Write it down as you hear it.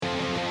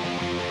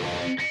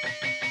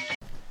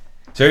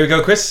So here we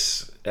go,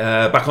 Chris.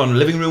 Back on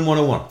Living Room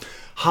 101.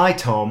 Hi,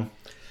 Tom.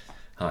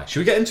 Hi. Should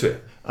we get into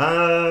it?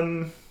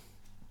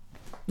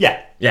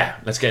 Yeah. Yeah,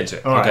 let's get into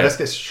it. All right, let's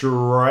get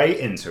straight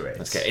into it.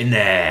 Let's get in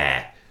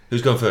there.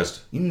 Who's going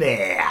first? In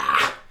there.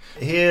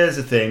 Here's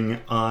the thing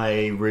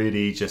I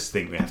really just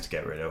think we have to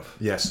get rid of.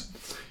 Yes.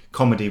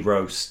 Comedy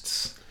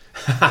roasts.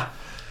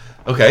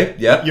 Okay,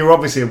 yeah. You're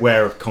obviously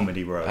aware of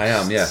comedy roasts. I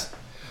am, yeah.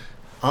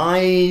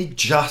 I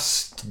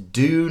just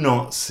do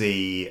not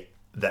see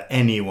that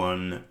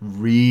anyone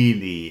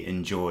really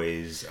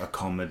enjoys a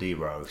comedy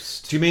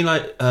roast. Do you mean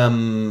like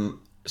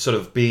sort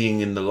of being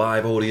in the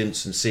live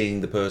audience and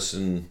seeing the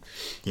person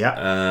Yeah.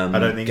 I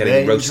don't think getting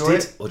they roasted? enjoy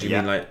it. Or do you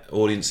mean like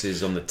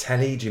audiences on the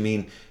telly? Do you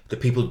mean the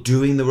people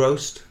doing the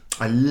roast?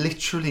 I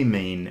literally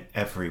mean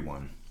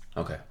everyone.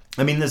 Okay.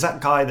 I mean, there's that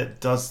guy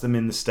that does them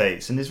in the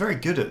States and is very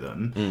good at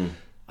them.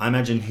 I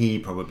imagine he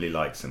probably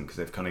likes them because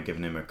they've kind of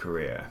given him a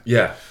career.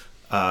 Yeah.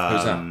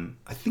 Who's that?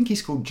 I think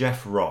he's called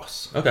Jeff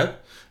Ross. Okay.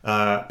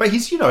 But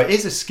he's, it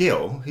is a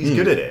skill. He's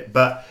good at it.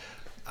 But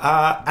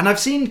and I've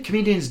seen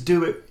comedians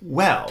do it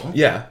well.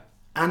 Yeah.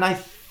 And I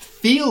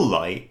feel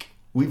like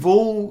we've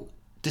all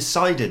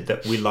decided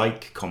that we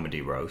like comedy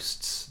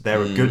roasts.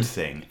 They're a good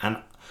thing. And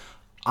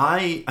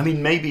I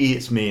mean, maybe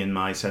it's me and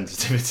my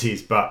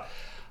sensitivities, but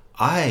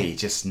I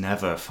just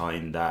never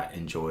find that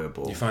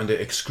enjoyable. You find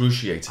it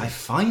excruciating. I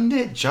find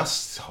it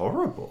just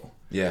horrible.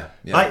 Yeah.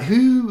 Like,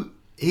 who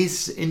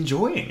is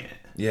enjoying it?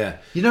 Yeah.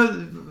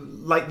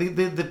 Like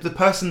the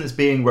person that's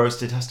being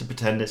roasted has to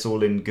pretend it's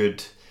all in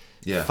good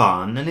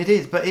fun, and it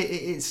is, but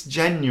it's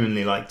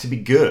genuinely like to be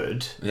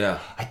good. Yeah.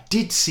 I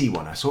did see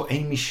one. I saw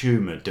Amy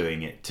Schumer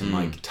doing it to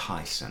Mike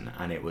Tyson,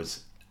 and it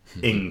was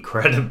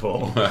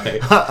incredible.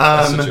 Right.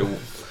 That's such a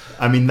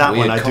I mean, that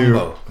weird one I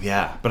combo. do.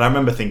 Yeah, but I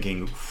remember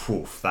thinking,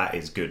 "Oof, that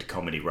is good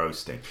comedy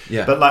roasting."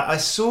 Yeah. But like I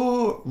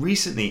saw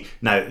recently.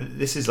 Now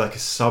this is like a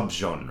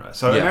subgenre.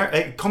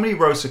 So comedy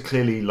roasts are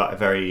clearly like a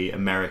very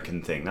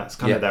American thing. That's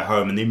kind of their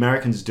home, and the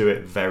Americans do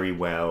it very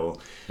well.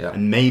 Yeah.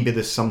 And maybe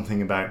there's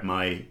something about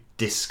my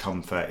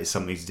discomfort is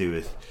something to do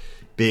with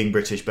being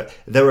British. But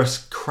there are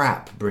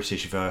crap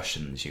British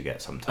versions you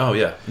get sometimes. Oh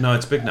yeah. No,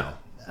 it's big now.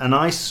 And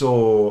I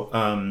saw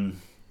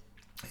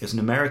it was an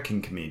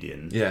American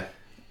comedian. Yeah.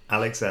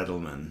 Alex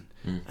Edelman,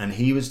 and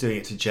he was doing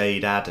it to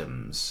Jade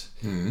Addams,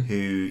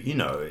 who,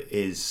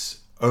 is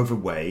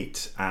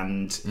overweight,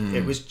 and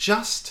it was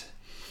just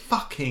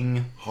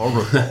fucking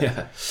horrible.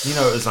 Yeah.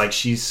 It was like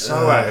she's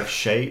so out of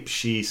shape,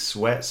 she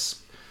sweats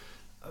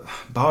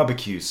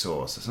barbecue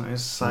sauce or something.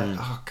 It's just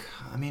like,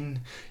 I mean,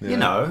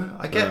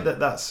 I get that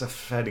that's a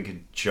fairly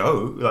good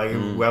joke, like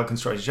a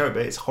well-constructed joke,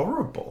 but it's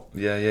horrible.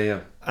 Yeah.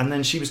 And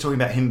then she was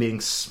talking about him being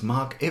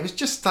smug. It was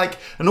just like...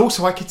 And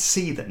also I could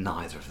see that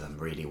neither of them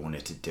really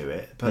wanted to do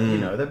it. But,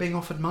 they're being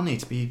offered money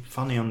to be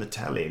funny on the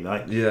telly.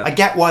 Like, I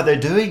get why they're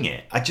doing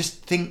it. I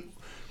just think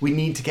we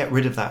need to get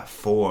rid of that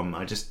form.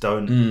 I just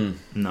don't...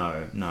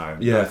 No,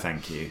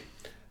 thank you.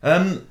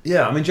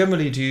 Yeah, I mean,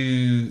 generally, do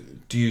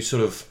you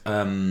sort of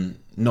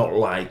not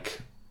like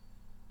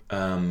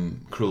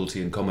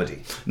cruelty and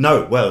comedy?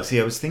 No, well,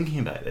 see, I was thinking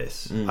about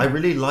this. I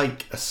really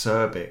like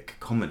acerbic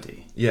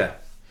comedy. Yeah.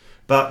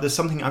 But there's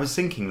something I was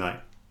thinking, like,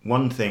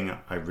 one thing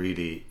I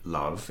really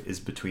love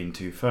is Between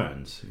Two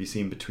Ferns. Have you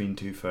seen Between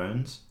Two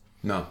Ferns?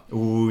 No.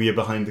 Ooh, you're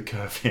behind the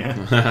curve here.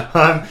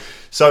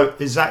 So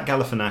it's Zach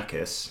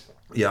Galifianakis.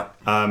 Yeah.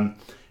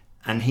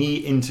 And he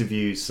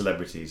interviews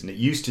celebrities, and it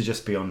used to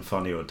just be on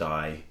Funny or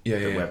Die, the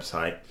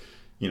website.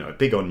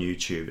 Big on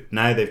YouTube.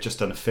 Now they've just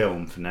done a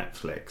film for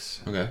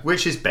Netflix,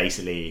 which is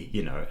basically,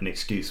 an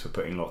excuse for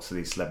putting lots of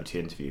these celebrity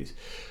interviews.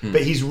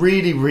 But he's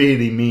really,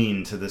 really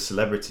mean to the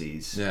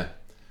celebrities. Yeah.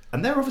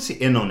 And they're obviously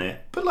in on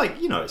it, but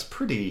it's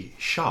pretty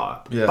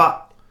sharp. Yeah.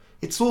 But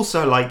it's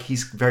also like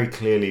he's very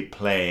clearly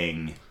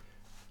playing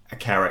a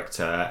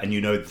character, and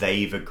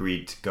they've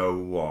agreed to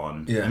go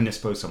on. Yeah. I mean, I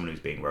suppose someone who's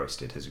being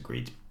roasted has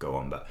agreed to go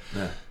on, but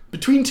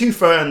Between Two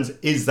Ferns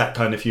is that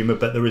kind of humour,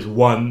 but there is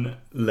one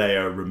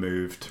layer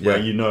removed where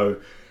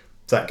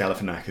Zach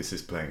Galifianakis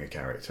is playing a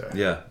character.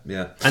 Yeah.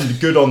 And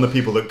good on the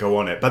people that go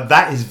on it, but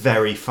that is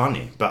very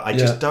funny. But I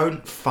just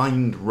don't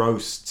find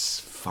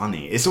roasts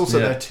funny. It's also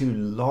they're too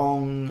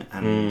long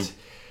and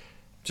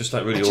just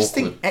like really I just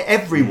awkward. think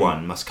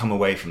everyone must come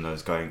away from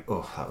those going,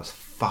 "Oh, that was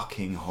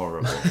fucking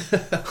horrible."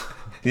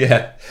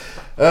 Yeah.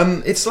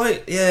 It's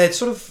like it's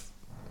sort of.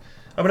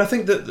 I mean, I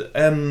think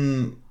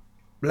that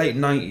late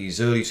 90s,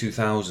 early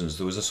 2000s,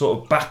 there was a sort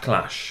of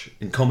backlash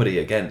in comedy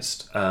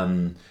against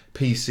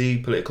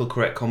PC, political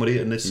correct comedy,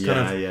 and this kind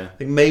of. I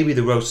think maybe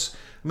the roast.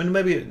 I mean,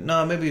 maybe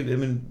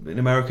in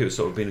America it's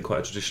sort of been quite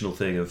a traditional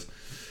thing of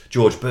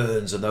George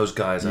Burns and those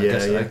guys. I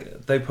guess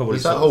they probably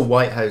that whole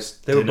White House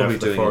they were probably for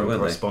the doing foreign it, weren't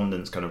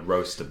correspondents kind of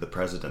roast of the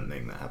president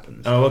thing that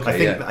happens. Oh,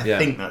 okay. I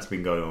think that's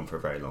been going on for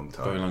a very long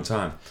time. Very long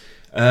time.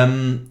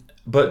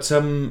 But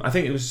I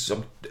think it was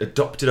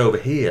adopted over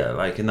here,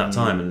 like in that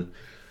time,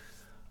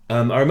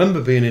 and I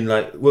remember being in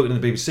working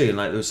at the BBC, and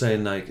they were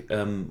saying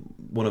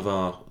one of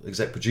our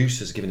exec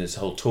producers giving this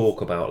whole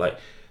talk about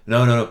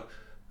no,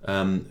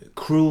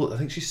 cruel. I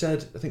think she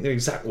said. I think their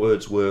exact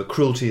words were,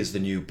 "Cruelty is the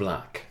new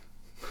black."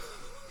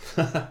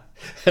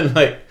 And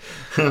like,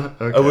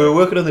 okay. We were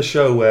working on the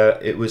show where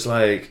it was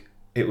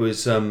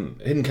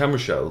hidden camera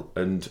show,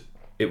 and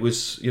it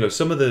was,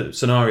 some of the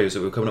scenarios that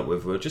we were coming up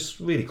with were just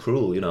really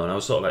cruel, and I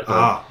was sort of like,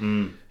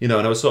 going, and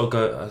I was sort of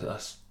going, I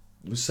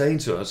was saying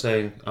to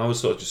her, I was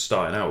sort of just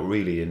starting out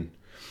really in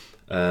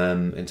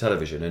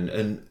television,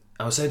 and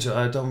I was saying to her,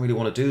 I don't really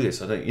want to do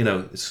this. I think,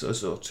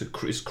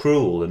 it's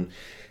cruel, and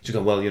she's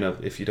going, well,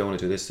 if you don't want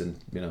to do this, then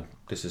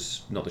this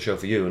is not the show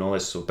for you, and all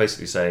this. So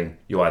basically saying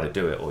you either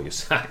do it or you're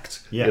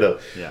sacked. Yeah.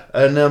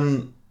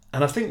 And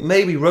I think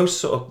maybe roast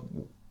sort of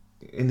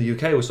in the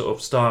UK was sort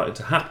of starting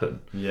to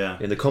happen. Yeah.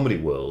 In the comedy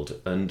world,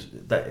 and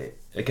that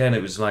again,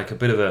 it was like a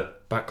bit of a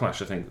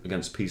backlash, I think,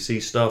 against PC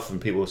stuff,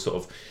 and people were sort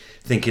of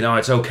thinking,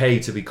 it's okay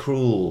to be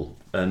cruel,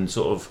 and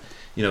sort of,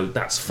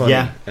 that's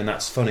funny, and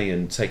that's funny,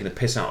 and taking the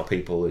piss out of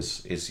people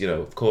is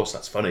of course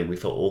that's funny. We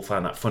all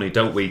find that funny,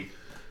 don't we?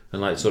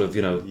 And like sort of,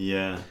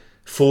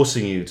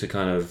 forcing you to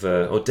kind of,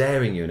 or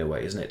daring you in a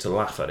way, isn't it, to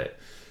laugh at it?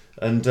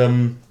 And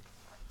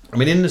I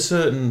mean, in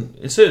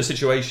certain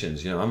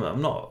situations,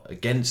 I'm not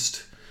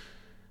against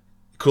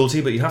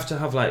cruelty, but you have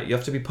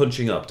to be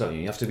punching up, don't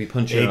you? You have to be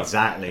punching up.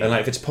 Exactly. And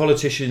like if it's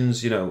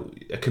politicians, a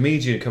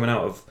comedian coming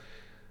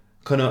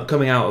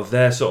out of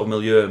their sort of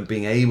milieu and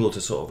being able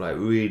to sort of like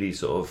really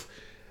sort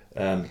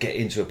of get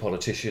into a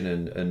politician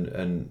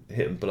and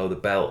hit them below the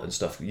belt and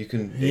stuff. It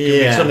can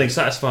be something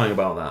satisfying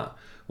about that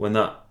when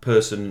that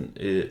person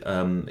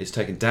is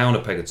taken down a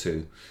peg or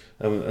two.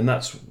 And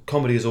that's,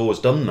 comedy has always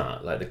done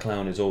that. Like the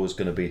clown is always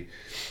going to be,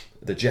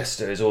 the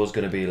jester is always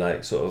going to be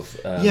like sort of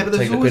but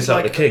there's always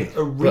like the king.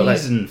 A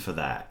reason for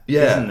that,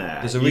 isn't there?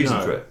 There's a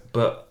reason for it.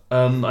 But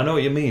I know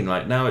what you mean.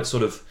 Like now it's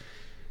sort of,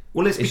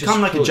 well, it's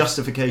become like a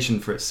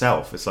justification for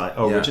itself. It's like,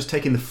 we're just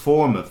taking the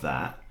form of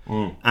that,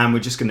 and we're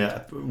just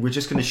gonna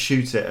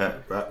shoot it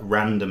at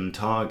random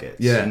targets.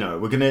 Yeah.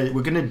 We're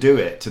gonna do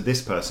it to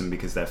this person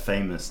because they're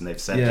famous and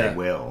they've said they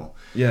will.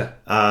 Yeah.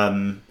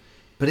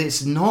 But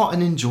it's not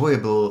an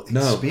enjoyable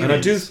experience. No, and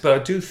I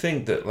do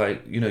think that,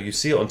 like, you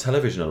see it on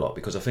television a lot,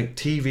 because I think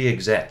TV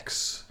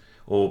execs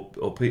or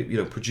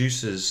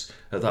producers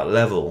at that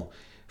level,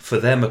 for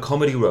them a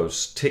comedy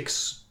roast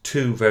ticks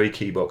two very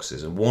key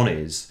boxes, and one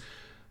is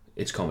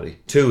it's comedy,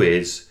 two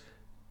is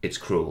it's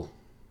cruel,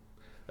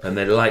 and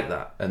they like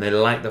that, and they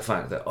like the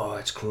fact that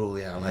it's cruel,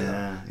 I like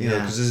that,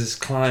 because there's this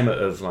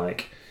climate of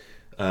like,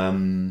 I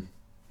don't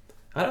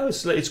know,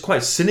 it's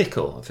quite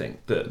cynical, I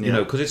think, that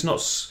because it's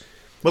not.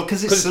 Well,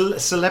 because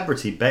it's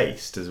celebrity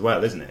based as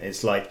well, isn't it?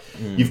 It's like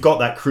you've got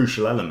that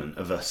crucial element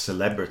of a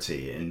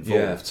celebrity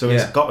involved, so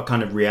it's got a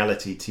kind of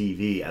reality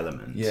TV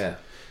element. Yeah,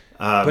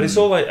 but it's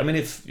all like, I mean,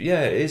 it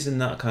is in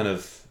that kind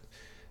of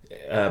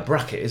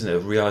bracket, isn't it,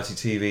 of reality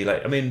TV?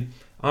 Like, I mean,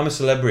 I'm a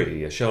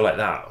Celebrity, a show like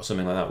that or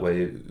something like that,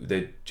 where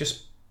they're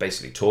just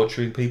basically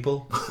torturing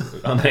people.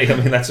 Aren't they? I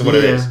mean, that's what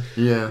it is.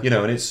 Yeah,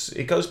 and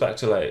it goes back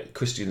to like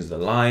Christians the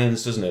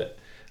Lions, doesn't it?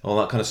 All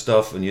that kind of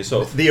stuff, and you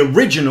sort of... The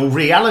original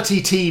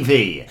reality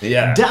TV.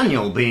 Yeah.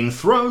 Daniel being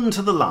thrown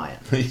to the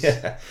lions.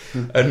 Yeah.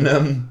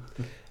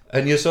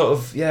 And you're sort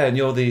of... Yeah, and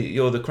you're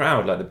the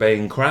crowd, like the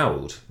baying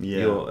crowd.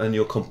 Yeah. And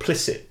you're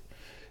complicit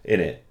in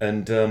it.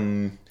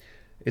 And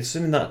it's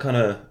in that kind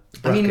of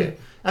bracket.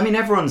 I mean,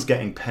 everyone's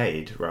getting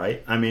paid,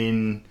 right? I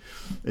mean,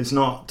 it's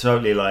not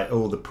totally like,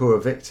 the poor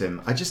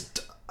victim. I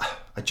just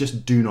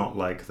do not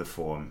like the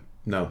form.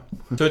 No.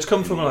 So it's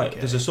come from like...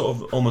 There's a sort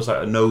of almost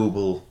like a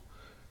noble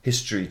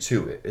history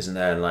to it, isn't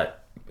there? And like,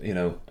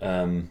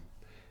 and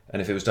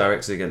if it was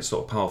directed against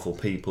sort of powerful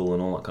people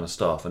and all that kind of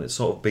stuff, and it's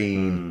sort of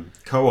been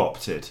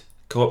co-opted.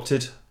 I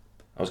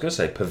was going to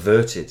say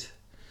perverted,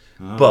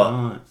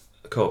 but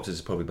co-opted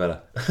is probably better.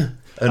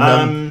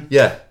 And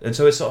and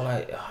so it's sort of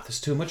like,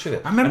 there's too much of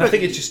it. I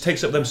think it just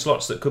takes up them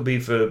slots that could be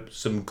for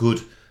some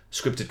good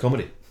scripted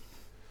comedy.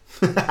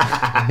 You know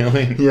what I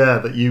mean? Yeah,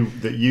 that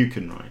you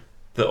can write.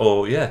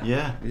 Or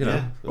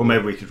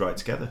maybe we could write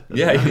together.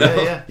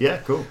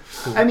 Yeah, cool.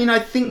 I mean, I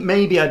think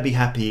maybe I'd be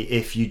happy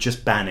if you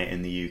just ban it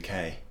in the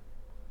UK.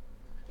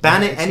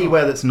 Ban it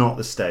anywhere that's not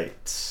the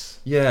States.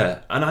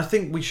 Yeah, and I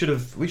think we should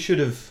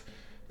have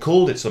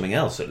called it something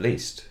else at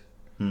least.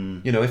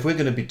 If we're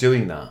going to be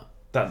doing that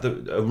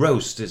a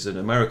roast is an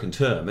American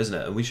term, isn't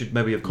it? And we should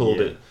maybe have called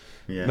it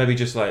maybe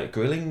just like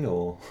grilling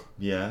or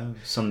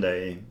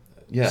Sunday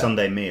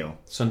meal.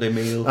 Sunday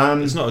meal.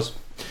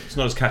 It's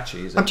not as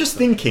catchy, is it? I'm just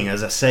thinking,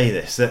 as I say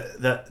this,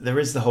 that there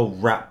is the whole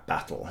rap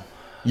battle,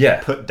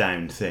 put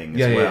down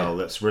thing as well.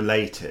 That's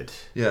related.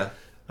 Yeah,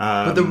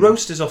 but the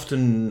roast is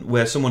often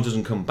where someone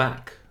doesn't come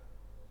back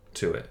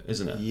to it,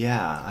 isn't it?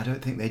 Yeah, I don't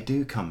think they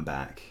do come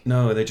back.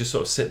 No, they just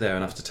sort of sit there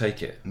and have to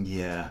take it.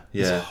 Yeah,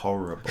 it's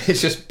horrible.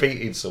 It's just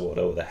beating someone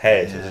over the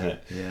head, isn't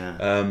it?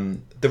 Yeah.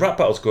 The rap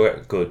battle's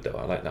good though.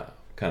 I like that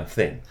kind of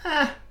thing.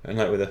 And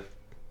like with a,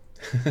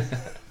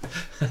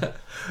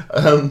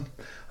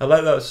 I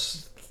like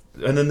that.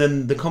 And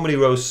then the comedy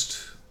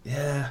roast,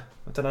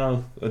 I don't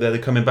know. Or they're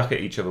coming back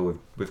at each other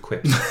with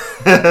quips.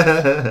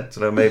 I don't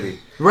know, maybe.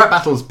 Rap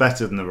battle's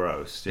better than the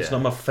roast. Yeah. It's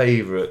not my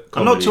favourite.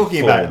 I'm not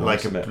talking about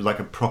like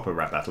a proper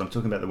rap battle. I'm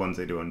talking about the ones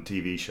they do on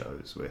TV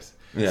shows with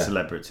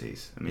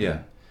celebrities. I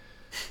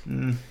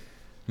mean,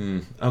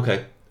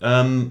 Okay.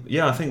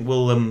 I think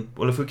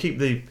we'll if we keep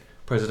the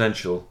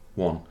presidential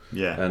one,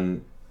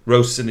 and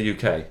roasts in the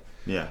UK,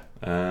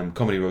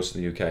 comedy roasts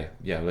in the UK,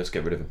 let's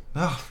get rid of them.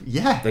 Oh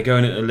yeah, they're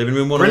going in a living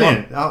room one.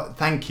 Brilliant. Oh,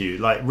 thank you.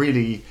 Like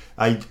really,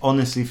 I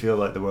honestly feel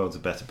like the world's a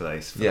better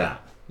place for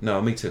that.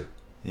 No, me too.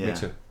 Me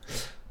too.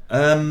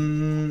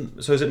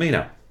 So is it me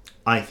now?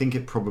 I think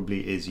it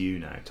probably is you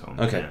now, Tom.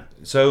 Okay. Yeah.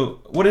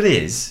 So what it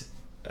is,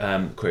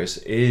 Chris,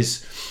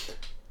 is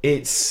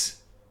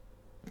it's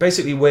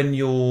basically when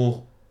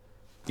you're,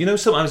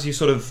 sometimes you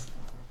sort of,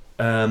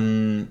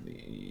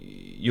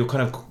 you're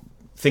kind of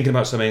thinking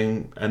about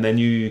something and then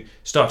you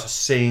start to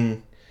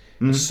sing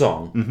a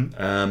song.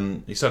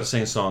 Mm-hmm. You start to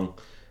sing a song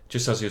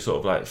just as you're sort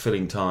of like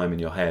filling time in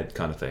your head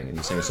kind of thing, and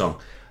you sing a song.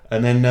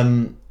 And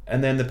then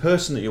the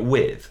person that you're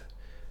with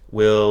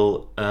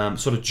will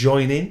sort of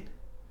join in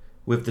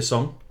with the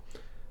song,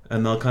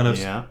 and they'll kind of,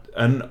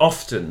 and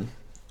often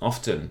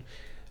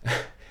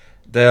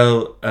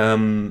they'll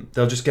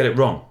just get it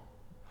wrong.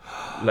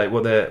 Like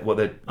when they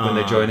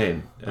join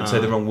in and say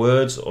the wrong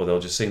words, or they'll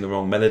just sing the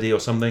wrong melody or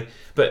something.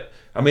 But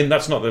I mean,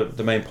 that's not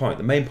the main point.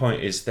 The main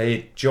point is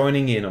they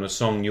joining in on a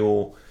song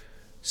you're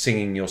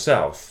singing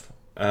yourself,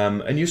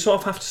 and you sort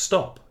of have to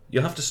stop.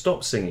 You have to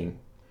stop singing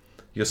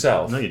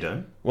yourself. No, you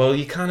don't. Well,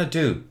 you kind of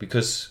do,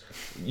 because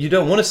you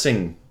don't want to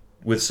sing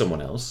with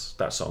someone else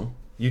that song.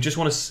 You just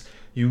want to.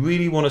 You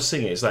really want to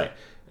sing it. It's like.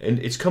 And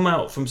it's come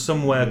out from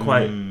somewhere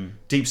quite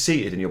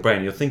deep-seated in your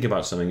brain. You're thinking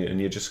about something, and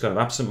you're just kind of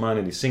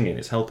absent-mindedly singing.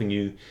 It's helping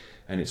you,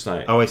 and it's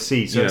like... Oh, I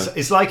see. So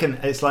it's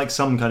like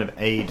some kind of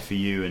aid for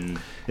you in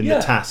the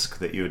task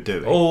that you're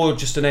doing. Or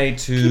just an aid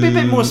to... Can you be a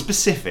bit more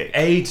specific?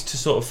 Aid to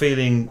sort of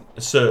feeling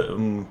a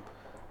certain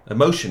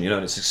emotion,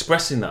 and it's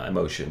expressing that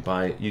emotion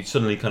by you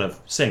suddenly kind of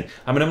sing.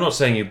 I mean, I'm not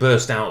saying you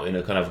burst out in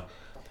a kind of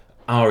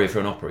aria for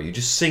an opera. You're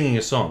just singing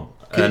a song.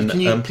 Can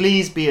you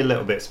please be a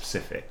little bit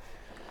specific?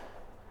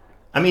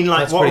 I mean,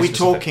 like, what are we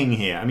talking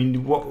here? I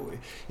mean, what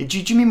do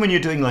you mean when you're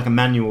doing like a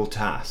manual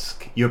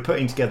task? You're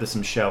putting together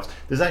some shelves.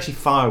 There's actually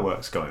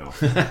fireworks going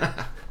off.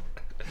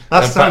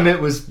 Last time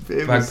it was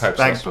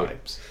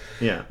bagpipes.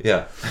 Yeah.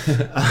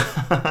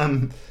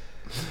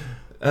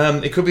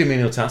 It could be a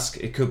menial task.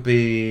 It could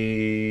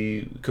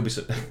be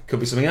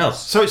something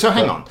else. So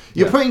hang on.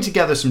 You're putting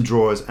together some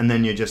drawers, and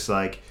then you're just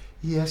like.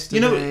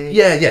 Yesterday,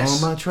 yes.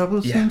 All my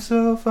troubles seem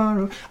so far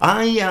away.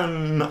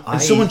 And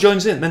someone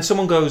joins in. Then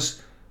someone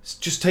goes.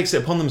 Just takes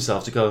it upon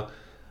themselves to go,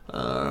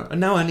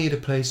 and now I need a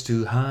place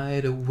to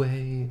hide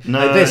away.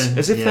 Like this,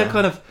 as if they're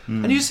kind of...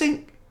 And you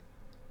think,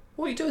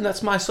 what are you doing?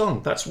 That's my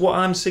song. That's what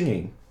I'm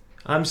singing.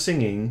 I'm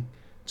singing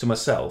to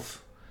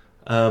myself.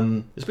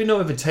 There's been no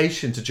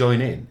invitation to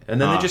join in. And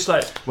then they're just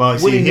like... Well,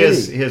 see,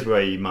 here's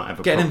where you might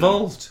have a problem. Get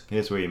involved.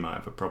 Here's where you might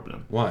have a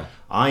problem. Why?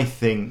 I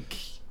think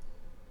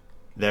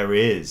there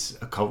is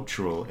a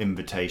cultural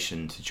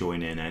invitation to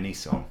join in any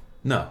song.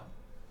 No.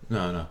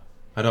 I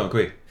don't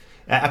agree.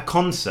 At a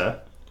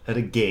concert, at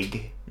a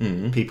gig,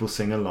 people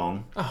sing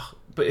along. Oh,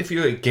 but if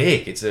you're at a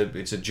gig, it's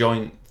a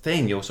joint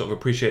thing. You're sort of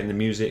appreciating the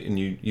music, and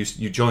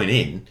you join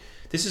in.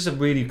 This is a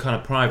really kind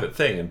of private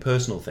thing and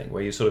personal thing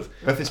where you sort of.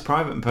 If it's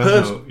private and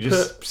personal, you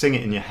just sing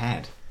it in your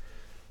head.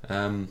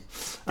 But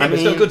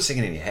it's not good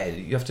singing in your head.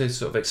 You have to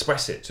sort of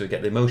express it to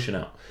get the emotion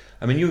out.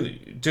 I mean, you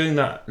doing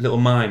that little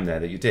mime there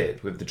that you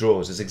did with the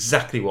drawers is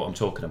exactly what I'm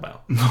talking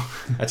about.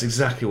 That's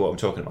exactly what I'm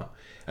talking about.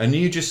 And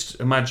you just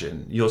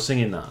imagine you're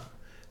singing that.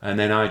 And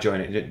then I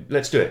join it.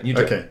 Let's do it. You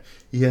do it.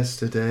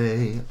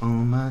 Yesterday, all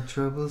my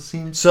troubles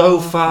seemed so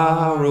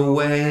far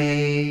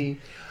away.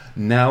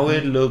 Now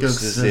it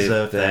looks as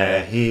if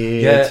they're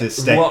here to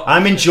stay.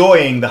 I'm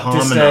enjoying the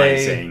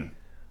harmonising.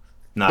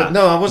 No,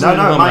 I wasn't.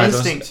 No, my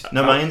instinct.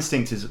 My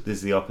instinct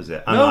is the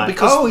opposite. I'm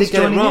because they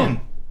get it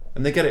wrong,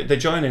 and they get it. They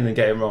join in and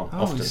get it wrong.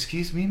 Oh, often.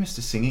 Excuse me, Mr.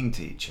 Singing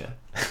Teacher.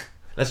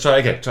 Let's try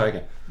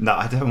again. No,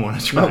 I don't want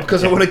to try. No,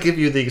 because I want to give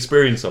you the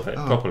experience of it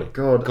properly.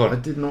 God, I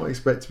did not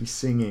expect to be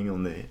singing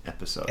on the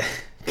episode.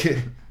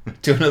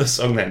 Do another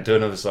song then. Do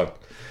another song.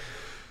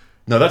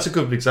 No, that's a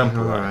good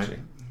example, actually.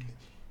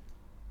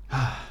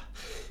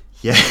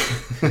 Yeah.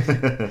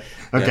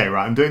 Okay,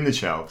 right. I'm doing the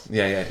shelves.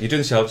 Yeah. You're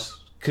doing the shelves.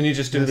 Can you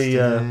just do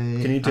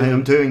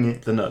I'm doing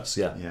it. The nuts,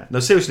 yeah. No,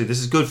 seriously, this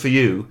is good for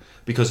you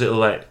because it'll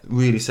like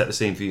really set the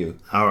scene for you.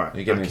 All right.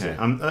 You get me?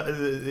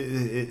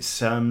 It's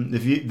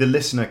the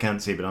listener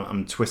can't see, but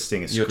I'm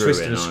twisting a screw. You're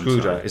twisting a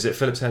screwdriver. Is it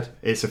Phillips head?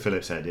 It's a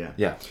Phillips head. Yeah.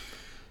 Yeah.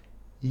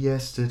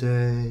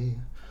 Yesterday,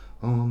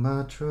 all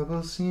my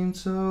troubles seemed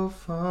so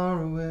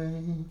far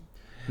away.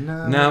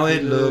 Now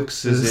it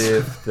looks as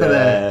if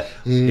they're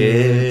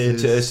here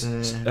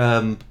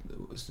to.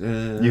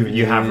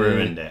 You have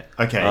ruined it.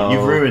 Okay,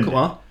 you've ruined it.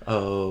 On.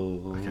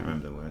 Oh, I can't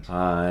remember the words.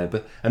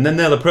 And then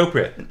they'll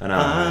appropriate. And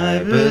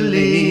I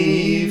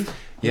believe.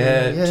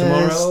 Yeah,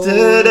 tomorrow.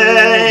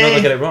 Yesterday. No, I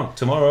get it wrong.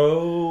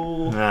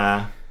 Tomorrow.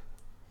 Nah.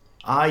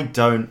 I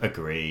don't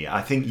agree.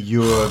 I think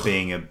you're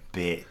being a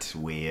bit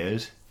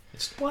weird.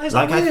 Why is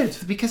that weird?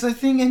 Because I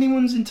think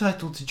anyone's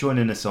entitled to join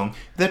in a song.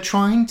 They're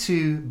trying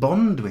to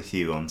bond with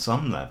you on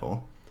some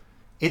level.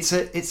 It's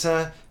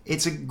a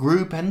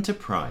group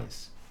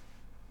enterprise.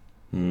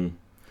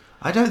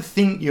 I don't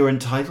think you're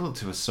entitled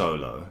to a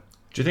solo.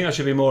 Do you think I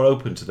should be more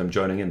open to them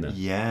joining in then?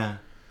 Yeah.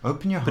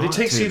 Open your heart. But it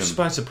takes you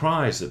by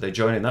surprise that they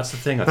join in. That's the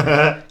thing, I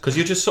think. Because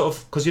you're just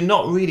because you're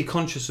not really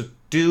conscious of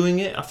doing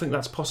it. I think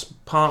that's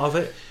part of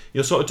it.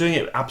 You're sort of doing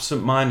it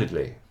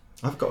absent-mindedly.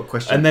 I've got a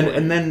question.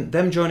 And then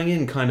them joining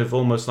in kind of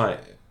almost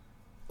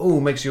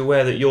makes you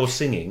aware that you're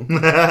singing.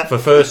 For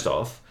first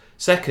off.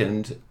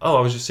 Second, I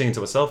was just singing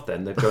to myself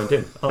then. They've joined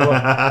in. Oh,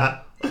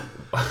 well.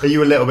 Are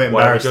you a little bit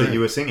embarrassed that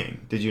you were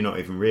singing? Did you not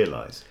even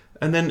realise?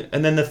 And then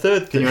the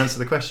third thing... Can you answer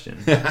the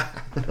question?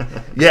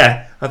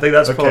 Yeah, I think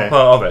that's part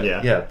of it.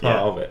 Yeah, part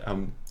of it.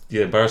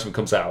 The embarrassment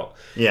comes out.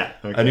 Yeah.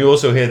 Okay. And you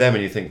also hear them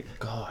and you think,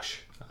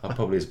 gosh, I'm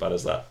probably as bad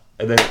as that.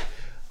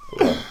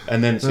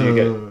 And then so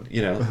you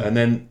get, and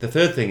then the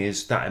third thing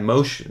is that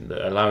emotion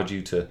that allowed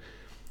you to,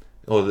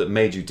 or that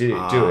made you do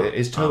it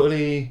is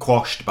totally...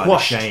 Quashed by the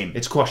shame.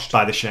 It's quashed.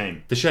 By the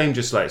shame. The shame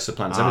just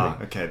supplants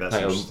everything. Okay, that's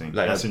interesting.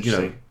 That's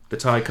interesting. The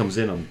tide comes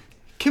in on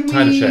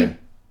tide of shame.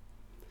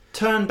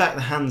 Turn back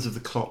the hands of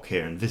the clock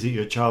here and visit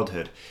your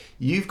childhood.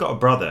 You've got a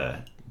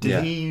brother.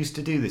 Did he used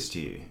to do this to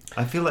you?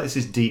 I feel like this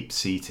is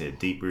deep-seated,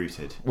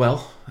 deep-rooted.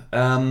 Well,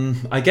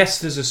 I guess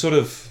there's a sort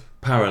of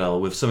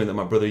parallel with something that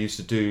my brother used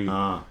to do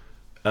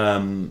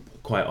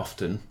quite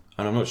often.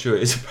 And I'm not sure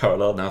it is a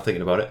parallel now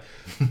thinking about it.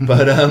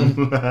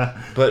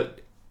 But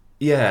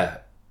yeah,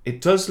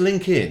 it does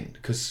link in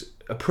because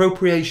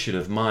appropriation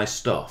of my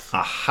stuff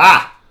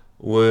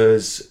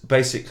was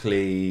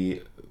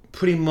basically...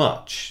 pretty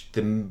much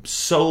the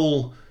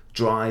sole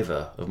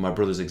driver of my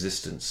brother's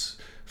existence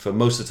for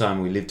most of the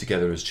time we lived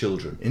together as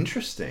children.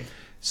 Interesting.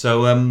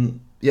 So,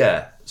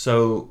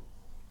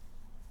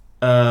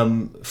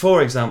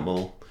 for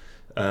example,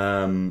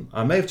 I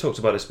may have talked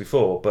about this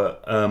before,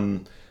 but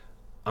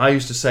I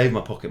used to save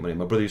my pocket money.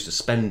 My brother used to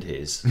spend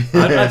his.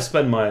 I'd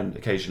spend mine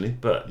occasionally,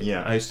 but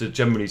I used to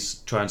generally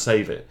try and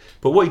save it.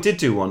 But what he did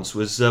do once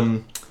was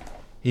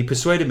he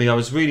persuaded me. I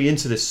was really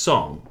into this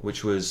song,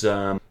 which was...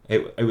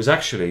 It was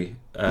actually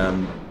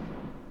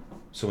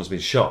someone's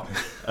been shot.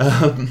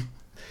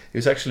 It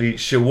was actually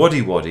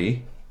Showaddy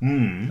Waddy,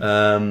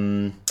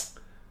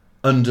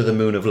 Under the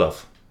Moon of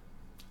Love.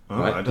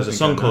 Right? There's a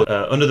song called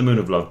Under the Moon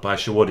of Love by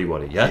Showaddy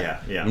Waddy. Yeah.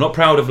 I'm not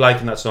proud of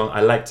liking that song.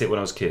 I liked it when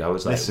I was a kid. I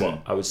was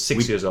I was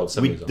 6 years old,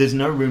 7 years old. There's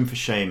no room for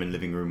shame in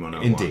Living Room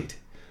 101. Indeed.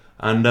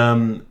 And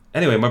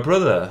anyway, my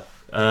brother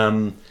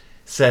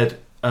said,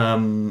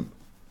 I'm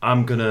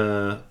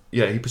gonna...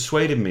 Yeah, he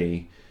persuaded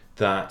me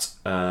that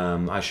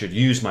I should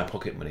use my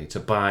pocket money to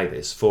buy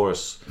this for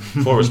us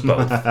both,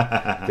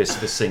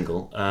 this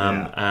single.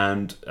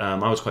 And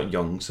I was quite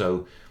young,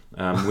 so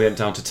we went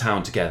down to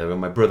town together, and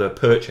my brother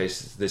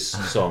purchased this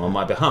song on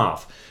my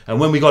behalf.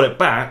 And when we got it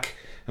back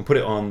and put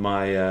it on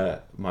my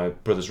my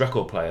brother's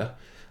record player,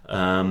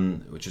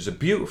 which was a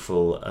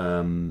beautiful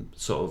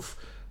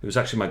it was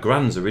actually my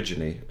grand's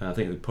originally. I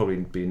think it would probably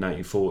be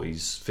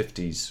 1940s,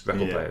 50s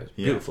record player.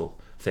 Beautiful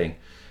thing.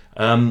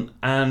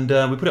 And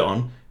we put it on,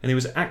 and it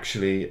was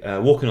actually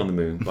Walking on the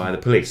Moon by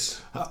The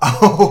Police.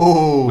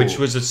 Which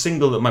was a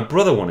single that my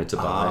brother wanted to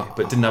buy,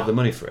 but didn't have the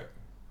money for it.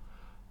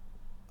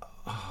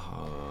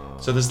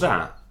 So there's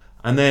that.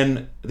 And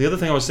then the other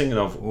thing I was thinking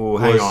of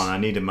was... hang on, I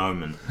need a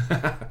moment.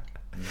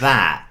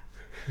 That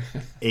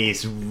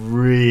is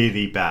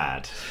really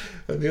bad.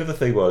 And the other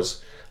thing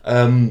was,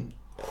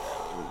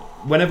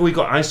 whenever we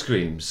got ice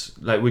creams,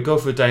 like we'd go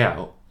for a day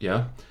out,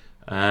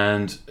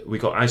 and we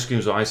got ice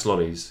creams or ice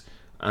lollies,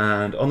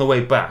 and on the way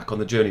back, on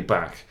the journey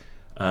back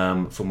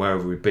from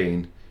wherever we'd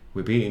be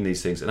eating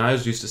these things, and I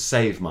always used to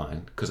save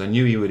mine because I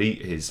knew he would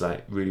eat his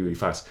like really, really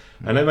fast.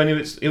 And then when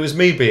it was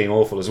me being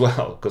awful as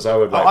well, because I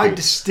would I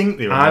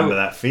distinctly remember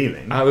that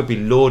feeling. I would be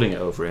lording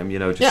it over him,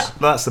 just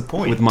that's the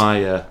point. With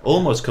my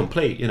almost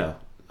complete,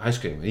 ice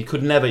cream. He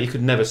could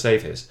never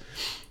save his,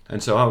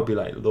 and so I would be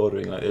like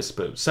lording like this.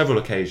 But several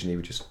occasions he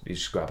would just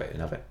grab it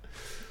and have it.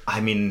 I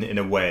mean, in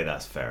a way,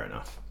 that's fair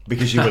enough.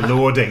 Because you were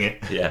lording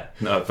it.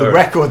 The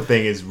record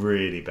thing is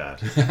really bad.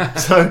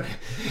 So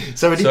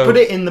did he put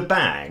it in the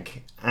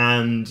bag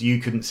and you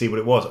couldn't see what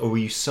it was? Or were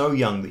you so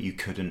young that you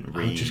couldn't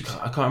read?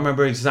 I can't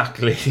remember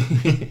exactly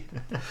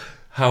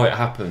how it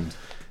happened.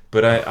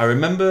 But I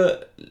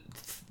remember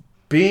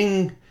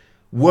being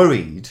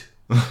worried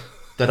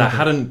that I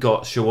hadn't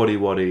got Showaddy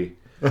Waddy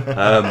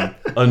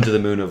Under the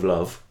Moon of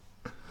Love.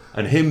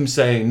 And him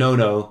saying,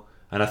 no.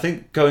 And I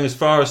think going as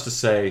far as to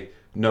say,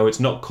 no, it's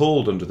not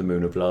called Under the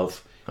Moon of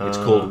Love. It's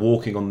called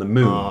Walking on the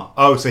Moon.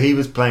 So he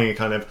was playing a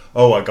kind of,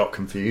 I got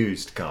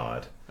confused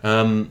card.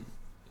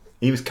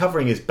 He was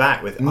covering his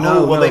back with, they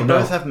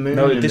both have moon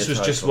in this was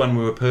just when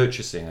we were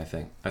purchasing, I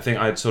think. I think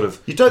I'd sort of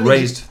you don't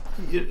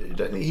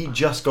think he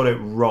just got it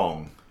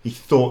wrong. He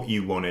thought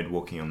you wanted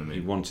Walking on the Moon.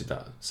 He wanted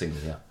that single,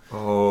 yeah.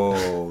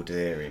 Oh,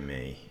 dearie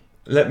me.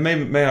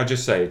 May I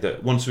just say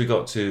that once we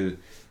got to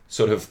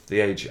sort of the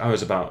age, I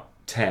was about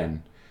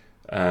 10,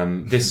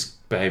 this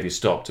behaviour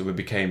stopped and we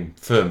became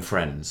firm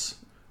friends.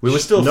 We were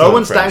still no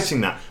one's friends.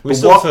 Doubting that. We were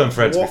still firm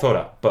friends before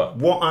that. But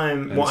what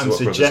I'm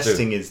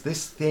suggesting is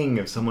this thing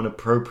of someone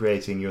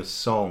appropriating your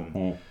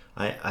song.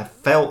 I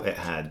felt it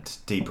had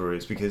deeper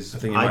roots because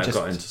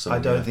I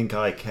don't think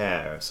I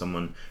care if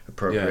someone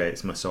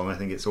appropriates my song. I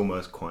think it's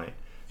almost quite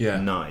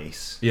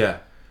nice. Yeah,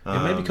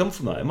 it maybe come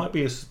from that. It might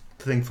be a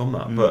thing from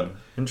that. But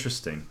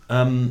interesting.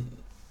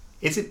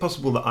 Is it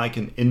possible that I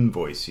can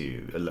invoice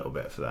you a little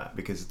bit for that?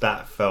 Because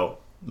that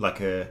felt like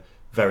a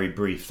very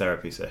brief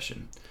therapy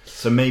session.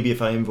 So maybe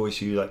if I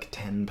invoice you like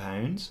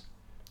 £10.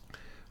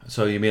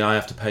 So you mean I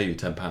have to pay you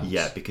 £10?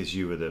 Yeah, because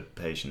you were the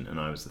patient and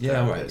I was the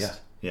therapist.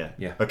 Right,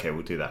 yeah. Okay,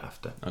 we'll do that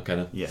after. Okay,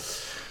 then. Yeah.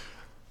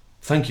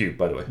 Thank you,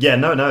 by the way. Yeah,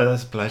 no,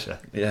 that's a pleasure.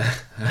 Yeah,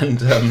 and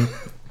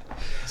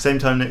same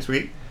time next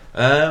week.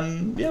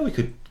 Yeah, we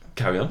could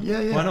carry on.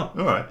 Yeah. Why not?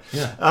 All right.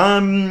 Yeah.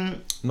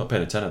 I'm not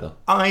paying a tenner though.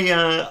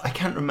 I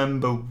can't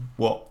remember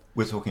what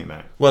we're talking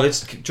about. Well,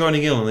 it's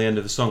joining in on the end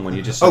of the song when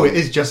you just it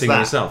is just singing that.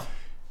 Yourself.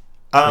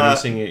 When you're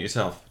singing it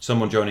yourself,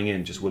 someone joining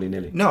in just willy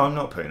nilly. No, I'm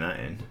not putting that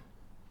in.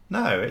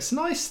 No, it's a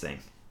nice thing.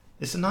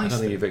 It's a nice. I don't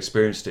think you've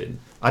experienced it.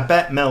 I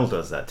bet Mel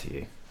does that to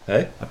you.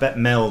 Hey? I bet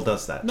Mel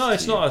does that. No,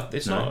 it's not.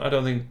 It's not. I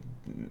don't think.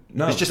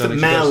 No, it's just that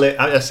Mel.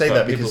 I say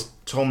that because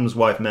Tom's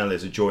wife Mel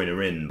is a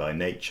joiner in by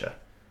nature,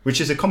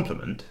 which is a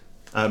compliment.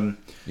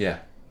 Yeah.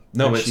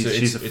 No,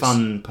 she's a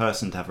fun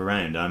person to have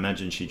around. I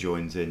imagine she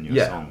joins in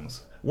your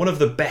songs. One of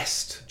the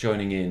best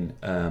joining in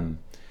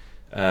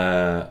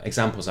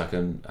examples I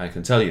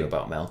can tell you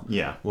about Mel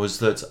was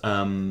that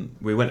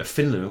we went to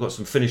Finland. We've got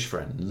some Finnish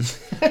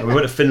friends. And we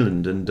went to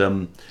Finland and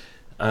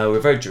we were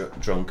very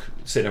drunk,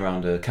 sitting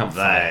around a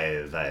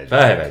campfire.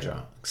 Very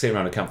drunk, sitting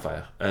around a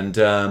campfire, and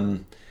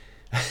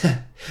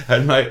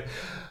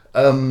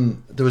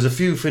and there was a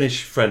few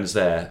Finnish friends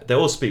there. They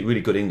all speak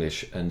really good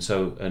English, and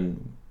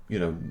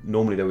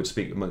normally they would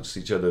speak amongst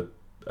each other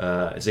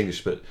as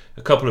English, but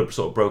a couple have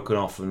sort of broken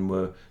off and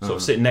were sort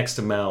of sitting next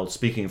to Mel,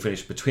 speaking in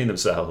Finnish between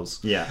themselves.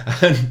 Yeah,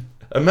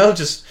 and Mel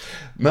just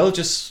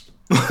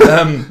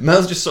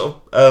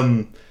sort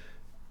of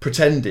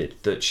pretended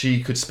that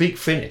she could speak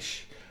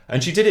Finnish,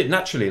 and she did it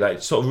naturally,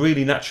 like sort of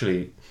really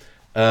naturally,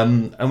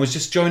 and was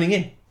just joining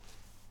in.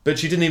 But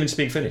she didn't even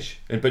speak Finnish,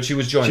 but she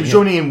was joining. She was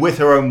joining in with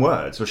her own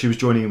words, or she was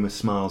joining in with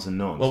smiles and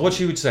nods. Well, what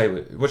she would say,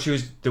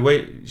 the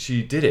way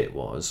she did it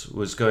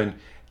was going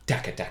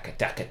daka daka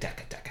daka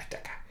daka daka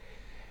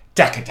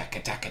daka daka daka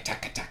daka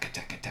daka daka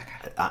daka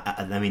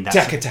daka. I mean,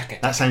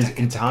 that sounds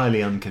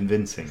entirely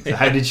unconvincing. So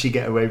how did she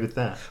get away with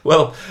that?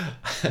 Well,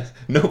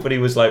 nobody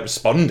was like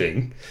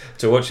responding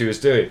to what she was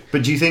doing.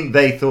 But do you think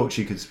they thought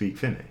she could speak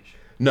Finnish?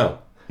 No,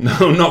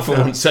 not for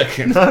 1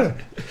 second. No,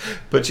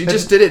 but she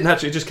just did it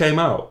naturally. It just came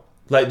out.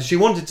 Like, she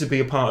wanted to be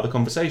a part of the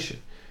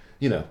conversation,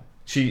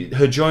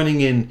 her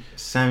joining in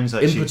sounds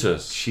like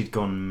impetus. She'd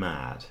gone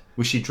mad.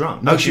 Was she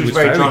drunk? No, she was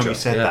very drunk. You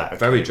said that. Okay,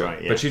 very drunk.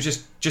 Right, yeah. But she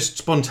just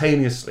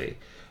spontaneously,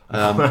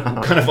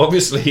 kind of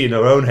obviously in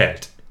her own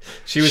head,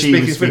 she was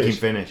speaking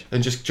Finnish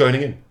and just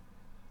joining in.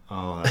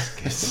 Oh,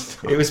 that's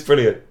good. It was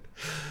brilliant.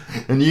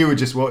 And you were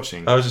just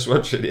watching. I was just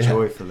watching,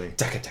 joyfully.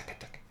 Daka, daka,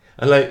 daka.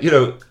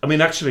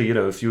 And actually,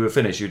 if you were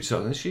Finnish, you'd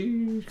say,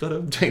 she got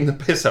to take the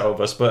piss out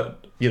of us,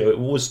 but it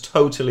was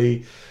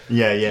totally,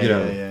 guileless,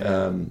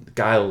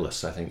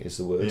 I think is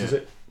the word, is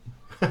it?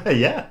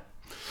 Yeah.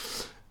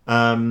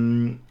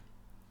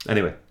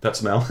 Anyway,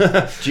 that's Mel.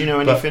 Do you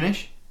know any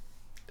Finnish?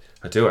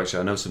 I do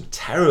actually. I know some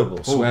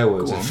terrible swear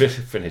words in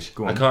Finnish.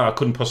 I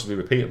couldn't possibly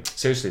repeat them.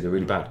 Seriously, they're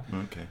really bad.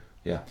 Okay.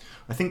 Yeah.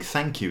 I think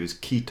thank you is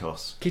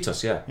kiitos.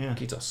 Kiitos, yeah.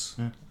 Kiitos.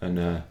 Yeah.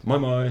 And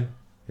moi.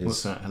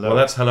 What's that? Hello? Well,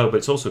 that's hello, but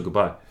it's also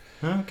goodbye.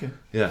 Oh, okay.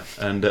 Yeah,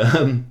 and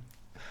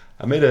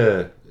I made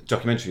a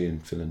documentary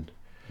in Finland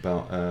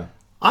about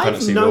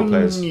fantasy role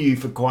players. I've known you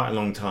for quite a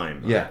long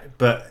time. Yeah.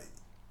 But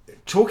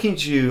talking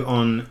to you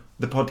on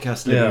the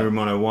podcast Living Room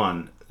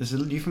 101,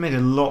 you've made a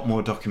lot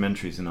more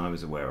documentaries than I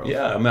was aware of.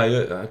 Yeah, I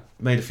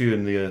made a few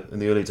in the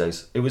early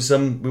days. It was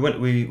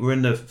we were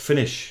in a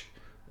Finnish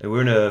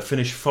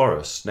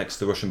forest next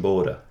to the Russian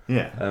border.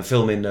 Yeah.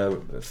 Filming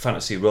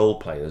fantasy role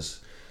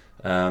players.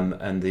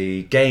 And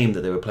the game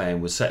that they were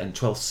playing was set in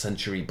 12th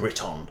century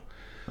Britain,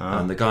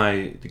 and the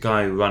guy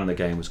who ran the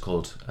game was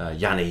called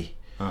Yanni,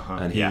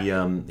 and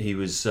he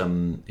was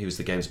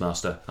the games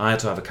master. I had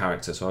to have a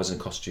character, so I was in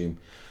costume.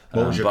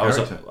 What was your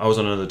character? I was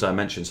on another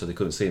dimension, so they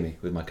couldn't see me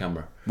with my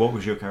camera. What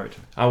was your character?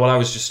 I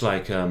was just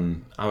like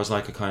I was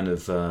like a kind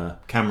of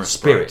camera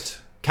spirit.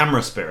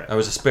 Camera spirit. I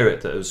was a spirit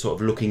that was sort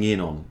of looking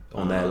in on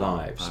their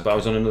lives, but I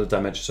was on another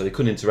dimension, so they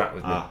couldn't interact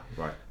with me.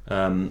 Right.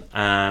 And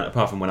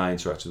apart from when I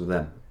interacted with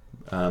them.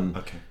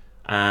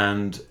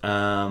 And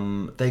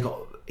they got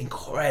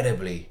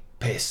incredibly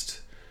pissed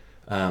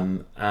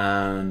and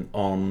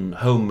on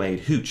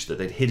homemade hooch that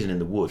they'd hidden in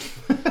the wood,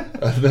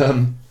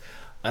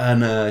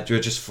 and they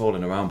were just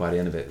falling around by the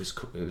end of it.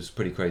 It was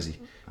pretty crazy.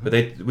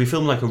 But we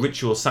filmed like a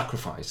ritual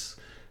sacrifice,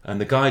 and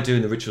the guy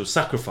doing the ritual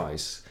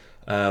sacrifice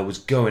was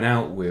going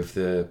out with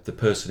the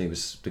person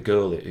the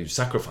girl he was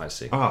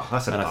sacrificing. Oh,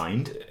 that's a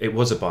bind. It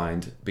was a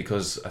bind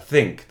because I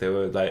think they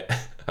were like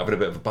having a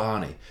bit of a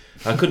Barney.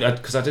 I couldn't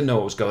because I didn't know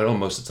what was going on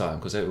most of the time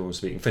because everyone was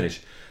speaking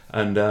Finnish,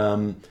 and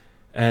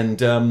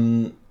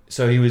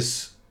so he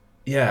was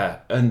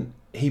and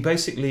he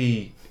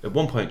basically at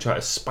one point tried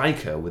to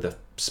spike her with a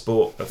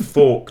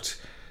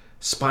forked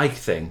spike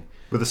thing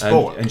with a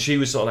spork, and she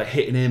was sort of like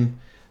hitting him,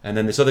 and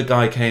then this other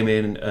guy came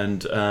in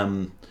and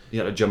he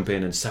had to jump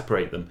in and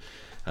separate them.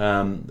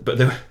 But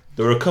there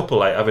were a couple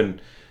like having,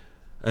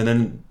 and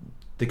then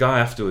the guy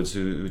afterwards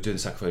who was doing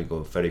the sacrifice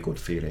go, very good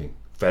feeling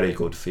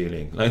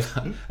like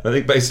that. And I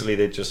think basically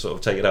they just sort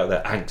of take it out of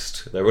their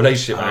angst, their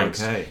relationship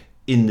angst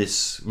in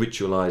this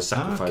ritualized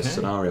sacrifice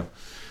scenario.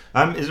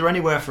 Is there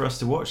anywhere for us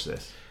to watch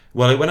this?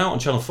 Well, it went out on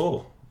Channel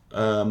 4.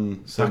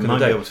 So we might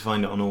be able to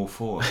find it on all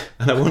four.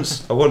 And I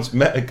once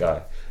met a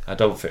guy. I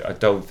don't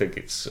think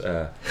it's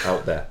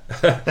out there.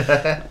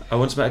 I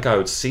once met a guy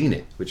who'd seen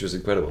it, which was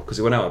incredible because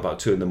it went out about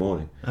 2 a.m.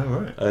 Oh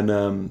right.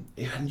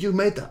 And you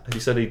made that. And he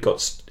said he'd got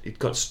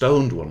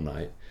stoned one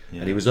night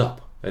and he was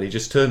up and he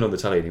just turned on the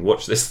telly and he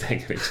watched this thing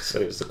and he just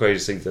said it was the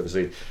craziest thing he's ever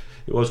seen.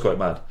 It was quite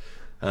mad.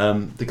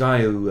 The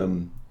guy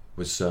who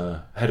was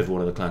head of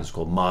one of the clans was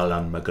called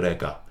Marlon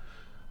McGregor.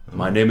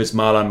 My name is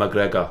Marlon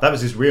McGregor. That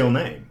was his real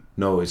name?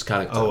 No, his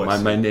character.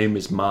 My name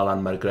is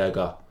Marlon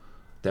McGregor.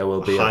 There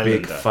will be a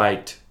big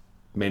fight.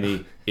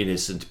 Many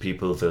innocent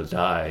people will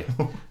die.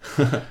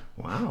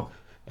 Wow.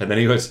 And then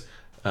he goes,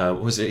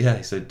 what was it? Yeah,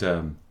 he said,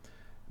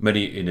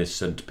 many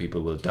innocent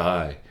people will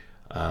die.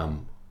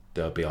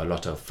 There'll be a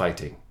lot of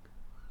fighting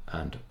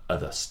and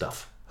other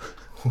stuff.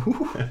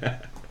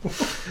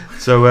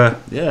 So,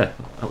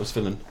 that was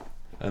filling.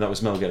 And that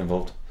was Mel getting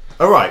involved.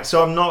 All right,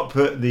 so I'm not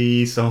put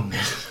the song.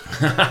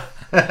 You're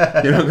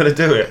not going to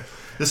do it.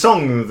 The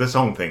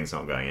song thing's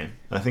not going in.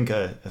 I think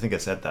I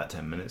said that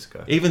 10 minutes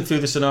ago. Even through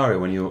the scenario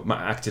when you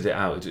acted it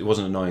out, it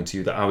wasn't annoying to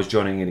you that I was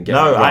joining in and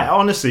getting No, it wrong. I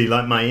honestly,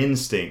 like, my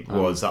instinct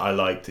was that I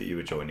liked that you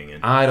were joining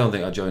in. I don't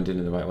think I joined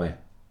in the right way.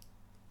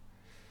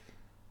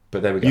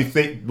 But there we go. You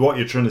think what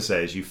you're trying to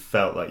say is you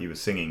felt like you were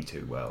singing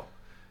too well.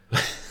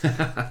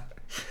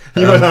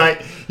 You were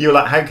like,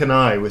 how can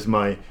I, with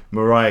my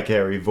Mariah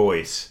Carey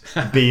voice,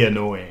 be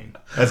annoying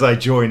as I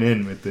join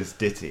in with this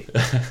ditty?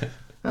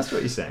 That's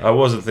what you're saying. I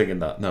wasn't thinking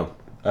that, no.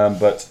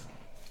 But...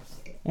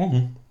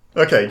 Mm-hmm.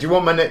 Okay, do you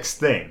want my next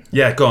thing?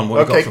 Yeah, go on.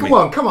 What okay, come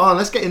on,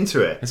 let's get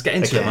into it. Let's get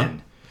into it,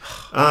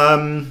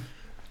 man.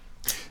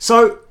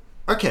 So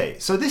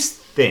this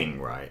thing,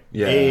 right,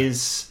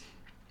 is...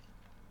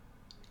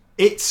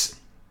 It's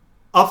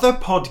other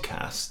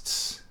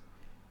podcasts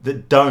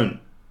that don't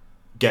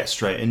get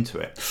straight into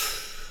it.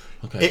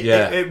 Okay.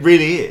 It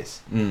really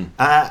is. Mm.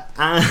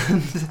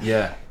 And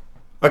yeah.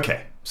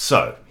 Okay,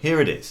 so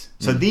here it is.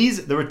 So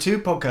there are 2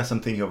 podcasts I'm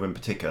thinking of in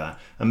particular,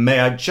 and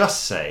may I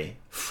just say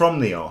from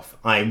the off,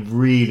 I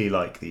really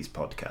like these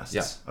podcasts.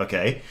 Yeah.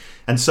 Okay,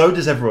 and so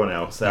does everyone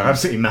else. They're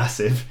absolutely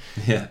massive.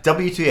 Yeah.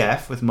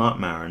 WTF with Mark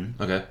Maron.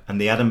 Okay.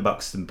 And the Adam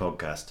Buxton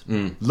podcast.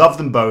 Love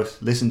them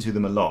both. Listen to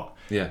them a lot.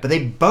 Yeah. But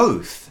they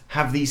both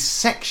have these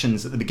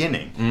sections at the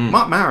beginning.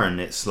 Mark Maron,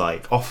 it's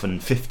like often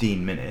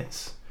 15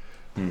 minutes.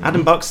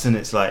 Adam Buxton,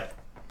 it's like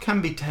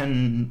can be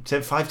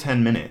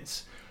 5-10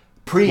 minutes.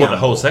 Preamble. What, the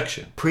whole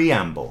section?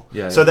 Preamble.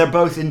 Yeah. So they're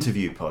both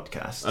interview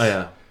podcasts. Oh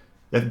yeah.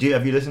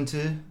 Have you listened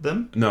to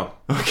them? No.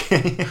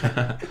 Okay.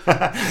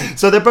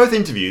 So they're both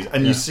interviews,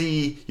 and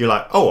you're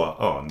like, oh,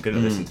 I'm going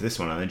to listen to this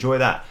one and enjoy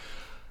that.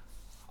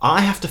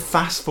 I have to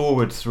fast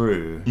forward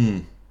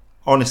through,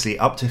 honestly,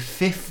 up to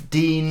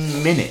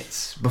 15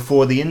 minutes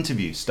before the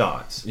interview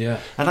starts. Yeah.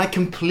 And I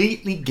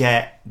completely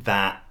get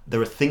that there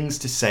are things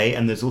to say,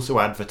 and there's also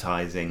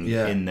advertising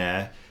in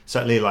there.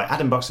 Certainly, like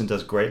Adam Buxton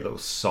does great little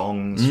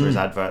songs for his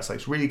adverts. Like,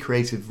 it's really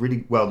creative,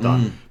 really well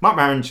done. Mark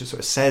Maron just sort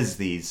of says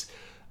these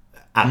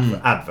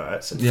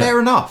adverts, and fair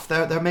enough,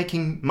 they're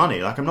making money.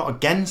 Like, I'm not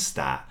against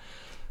that,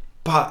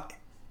 but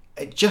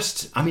it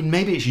just, I mean,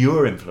 maybe it's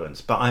your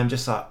influence, but I'm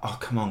just like, oh,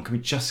 come on, can we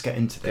just get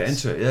into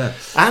this? Get into it, yeah.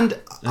 And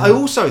I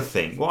also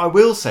think, what I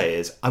will say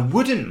is, I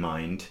wouldn't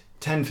mind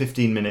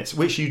 10-15 minutes,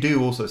 which you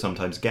do also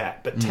sometimes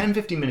get, but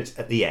 10-15 minutes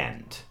at the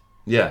end.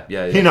 Yeah.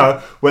 You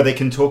know, where they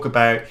can talk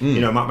about,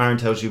 Mark Maron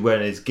tells you where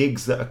there's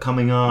gigs that are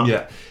coming up.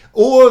 Yeah.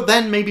 Or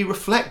then maybe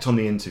reflect on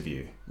the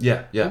interview.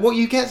 Yeah. What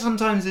you get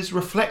sometimes is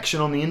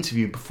reflection on the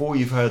interview before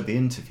you've heard the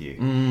interview.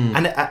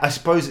 And I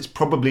suppose it's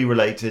probably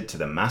related to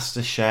the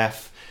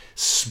MasterChef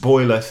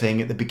spoiler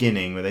thing at the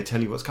beginning where they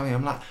tell you what's coming.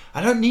 I'm like,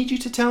 I don't need you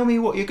to tell me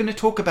what you're going to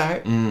talk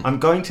about. I'm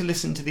going to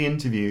listen to the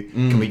interview.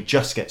 Can we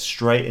just get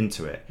straight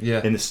into it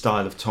in the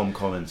style of Tom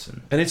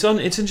Collinson? And it's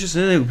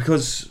interesting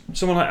because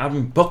someone like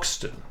Adam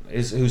Buxton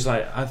who's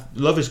like, I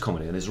love his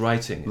comedy and his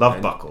writing. Love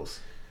Buckles.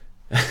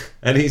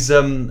 And he's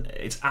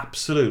it's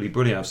absolutely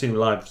brilliant. I've seen him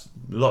live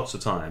lots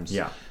of times.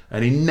 Yeah.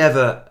 And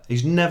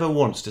he's never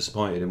once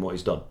disappointed in what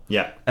he's done.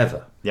 Yeah.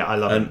 Ever. Yeah, I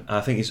love him. And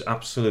I think he's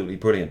absolutely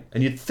brilliant.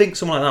 And you'd think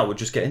someone like that would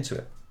just get into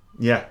it.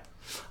 Yeah.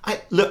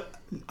 I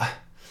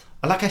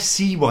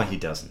see why he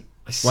doesn't.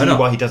 I see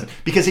why he doesn't.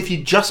 Because if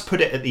you just put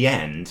it at the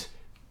end,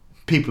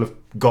 people have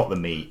got the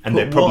meat, and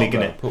they're probably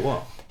going to put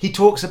what. He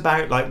talks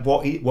about like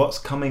what's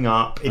coming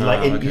up, in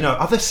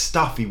other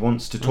stuff he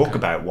wants to talk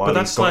about. While but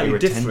that's he's got slightly your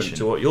different attention.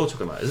 to what you're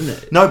talking about,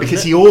 isn't it? No,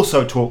 because he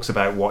also talks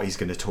about what he's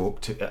going to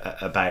talk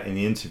about in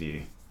the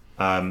interview.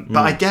 But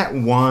I get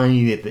why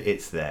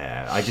it's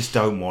there. I just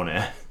don't want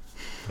it.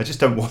 I just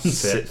don't want to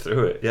sit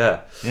through it.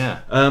 Yeah,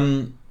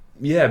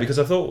 yeah, because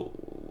I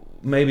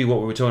thought maybe what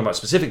we were talking about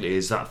specifically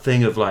is that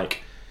thing of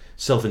like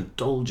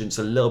self-indulgence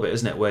a little bit,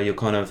 isn't it? Where you're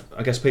kind of,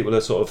 I guess people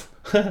are sort of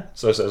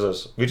so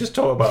we just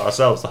talk about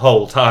ourselves the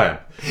whole time.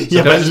 So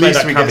yeah, but at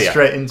least we get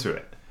straight into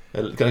it.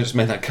 Can I just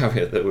make that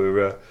caveat that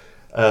we're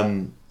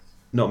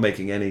not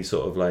making any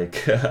sort of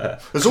like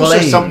there's also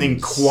something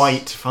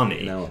quite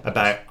funny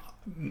about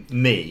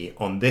me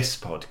on this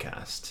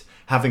podcast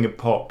having a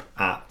pop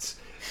at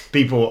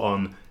people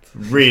on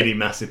really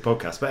massive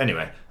podcasts. But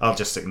anyway, I'll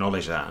just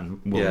acknowledge that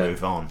and we'll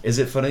move on. Is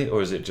it funny,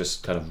 or is it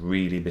just kind of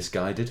really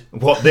misguided?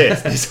 What,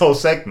 this whole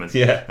segment?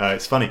 Yeah.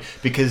 It's funny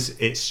because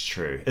it's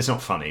true. It's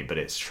not funny, but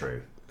it's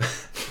true.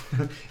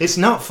 It's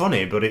not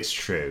funny, but it's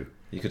true.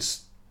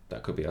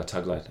 That could be our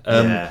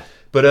tagline.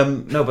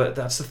 But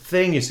that's the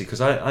thing, you see,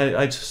 because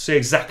I see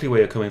exactly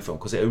where you're coming from,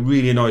 because it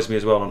really annoys me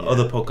as well on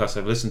other podcasts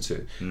I've listened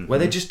to, where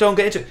they just don't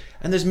get into it.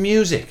 And there's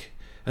music,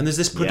 and there's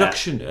this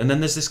production, and then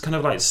there's this kind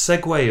of like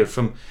segue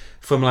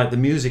from like the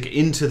music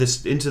into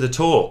the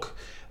talk,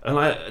 and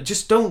I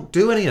just don't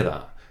do any of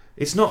that.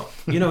 It's not,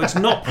 it's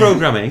not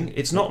programming.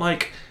 It's not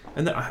like,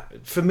 and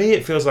for me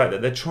it feels like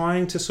that they're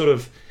trying to sort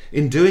of,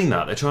 in doing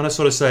that, they're trying to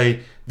sort of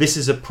say, this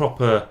is a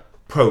proper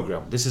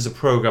program. This is a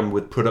program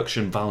with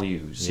production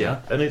values,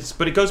 and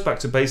it goes back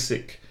to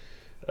basic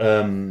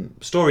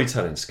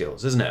storytelling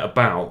skills, isn't it?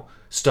 About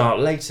start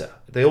later.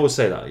 They always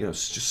say that,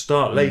 just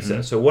start later.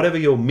 Mm-hmm. So whatever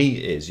your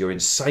meat is, your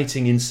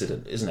inciting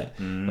incident, isn't it?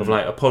 Of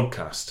like a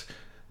podcast.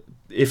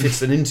 If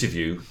it's an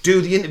interview,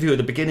 do the interview at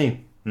the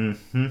beginning.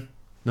 Mm-hmm.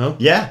 No?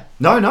 Yeah.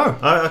 No.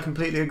 I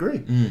completely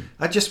agree.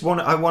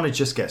 I want to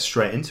just get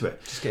straight into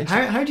it.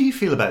 How do you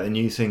feel about the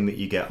new thing that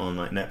you get on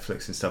like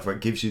Netflix and stuff, where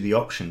it gives you the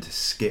option to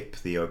skip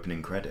the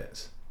opening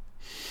credits?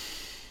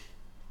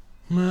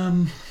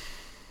 I'm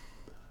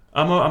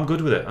good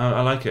with it.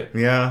 I like it.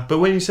 Yeah. But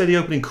when you say the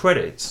opening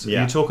credits,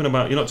 you're not talking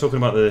about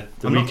the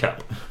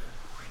recap.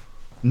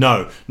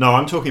 No,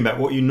 I'm talking about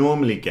what you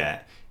normally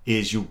get.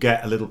 Is you'll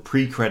get a little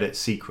pre-credit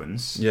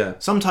sequence. Yeah.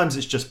 Sometimes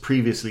it's just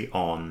previously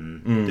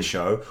on the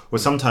show, or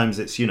sometimes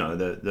it's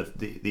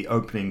the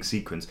opening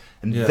sequence,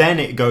 and then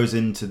it goes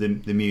into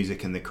the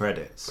music and the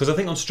credits. Because I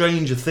think on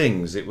Stranger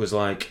Things it was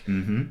like,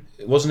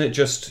 wasn't it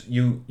just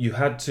you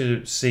had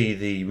to see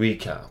the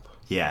recap?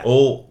 Yeah.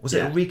 Or was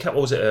it a recap,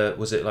 or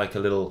was it like a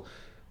little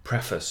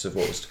preface of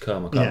what was to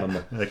come? I can't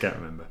remember. I can't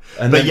remember.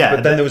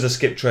 But then there was a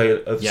skip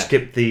trail of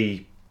skip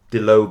the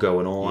logo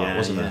and all that,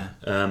 wasn't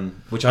there?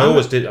 Which I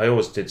always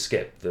did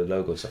skip the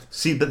logo stuff.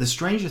 See, but the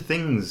Stranger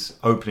Things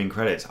opening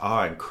credits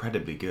are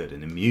incredibly good,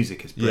 and the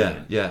music is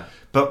brilliant. Yeah.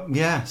 But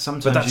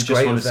sometimes that's you just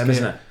great want of to them, skip.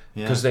 isn't it?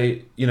 Because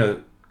they,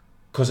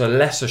 because a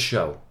lesser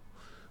show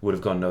would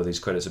have gone, no, these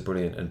credits are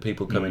brilliant, and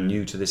people coming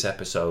new to this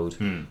episode,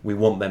 we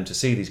want them to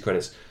see these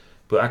credits.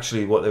 But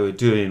actually, what they were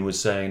doing was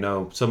saying,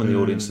 no, some of the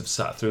audience have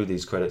sat through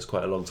these credits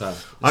quite a long time.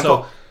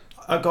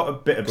 I got a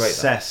bit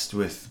obsessed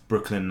with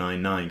Brooklyn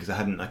Nine-Nine because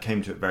I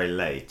came to it very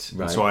late,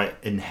 right. So I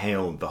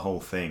inhaled the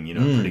whole thing,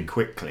 pretty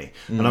quickly,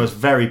 and I was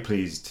very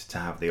pleased to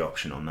have the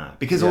option on that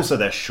because also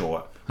they're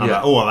short. I'm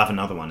like, I'll have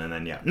another one, and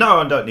then no,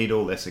 I don't need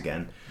all this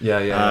again.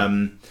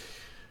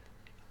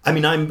 I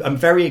mean, I'm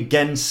very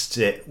against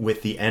it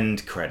with the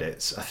end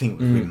credits. I think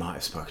we might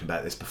have spoken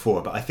about this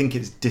before, but I think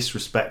it's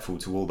disrespectful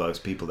to all those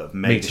people that have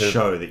made the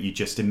show that you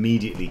just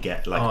immediately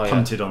get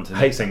punted onto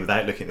the next thing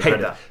without looking at the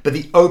credits. But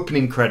the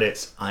opening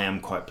credits, I am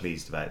quite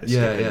pleased about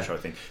the intro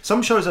thing.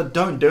 Some shows I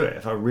don't do it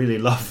if I really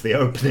love the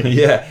opening.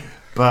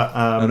 But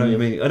I know what you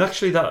mean. And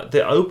actually,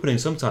 the opening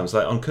sometimes,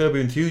 like on Curb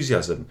Your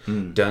Enthusiasm,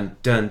 dun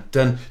dun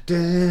dun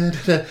dun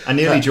dun. I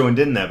nearly joined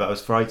in there, but I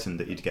was frightened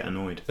that you'd get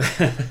annoyed.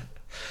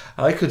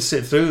 I could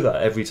sit through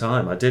that every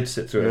time. I did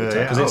sit through it every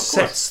time because it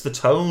sets the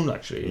tone.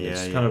 Actually,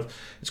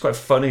 it's quite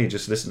funny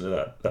just listening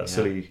to that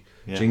silly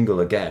jingle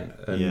again.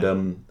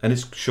 And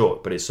it's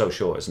short, but it's so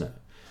short, isn't it?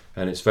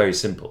 And it's very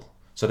simple.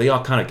 So they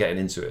are kind of getting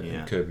into it.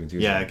 In Curb Your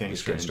Enthusiasm. Yeah, getting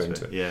straight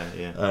into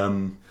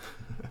it.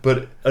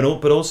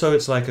 But also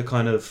it's like a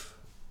kind of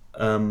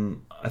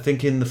I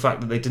think in the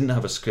fact that they didn't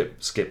have a skip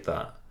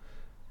that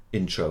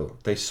intro,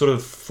 they sort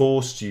of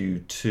forced you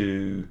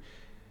to,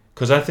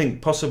 because I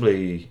think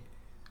possibly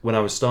when I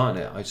was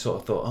starting it, I sort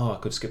of thought, I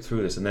could skip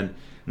through this, and then,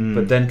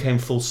 but then came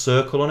full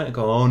circle on it and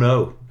go, oh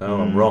no,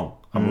 I'm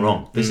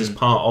wrong. This is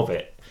part of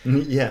it.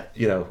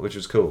 Which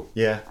was cool.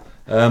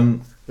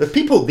 The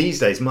people these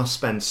days must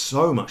spend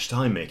so much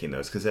time making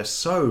those because they're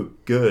so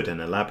good and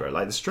elaborate.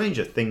 Like the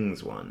Stranger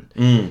Things one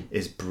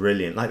is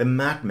brilliant. Like the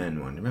Mad Men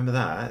one, remember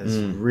that? It's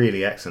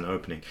really excellent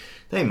opening.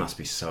 They must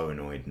be so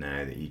annoyed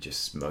now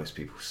that most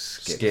people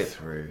skip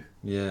through.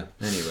 Yeah.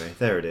 Anyway,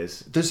 there it is.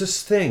 There's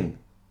this thing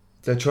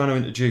they're trying to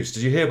introduce.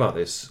 Did you hear about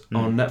this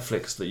on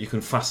Netflix, that you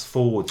can fast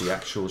forward the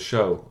actual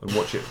show and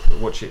watch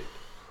it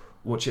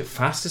watch it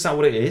fast. Is that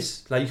what it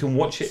is? Like you can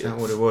watch it. Is that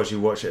what it was? You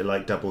watch it at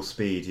like double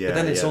speed. Yeah. But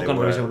then it's all gone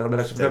like this. Yeah.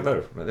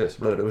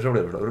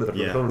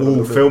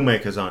 All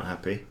filmmakers aren't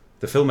happy.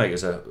 The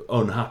filmmakers are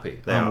unhappy.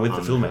 I'm with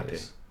the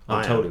filmmakers.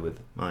 I'm totally with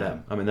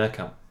them. I'm in their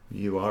camp.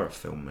 You are a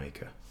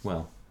filmmaker.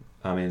 Well,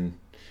 I'm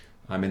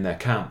in their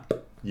camp.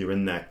 You're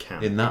in their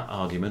camp. In that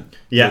argument.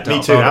 Yeah,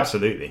 me too,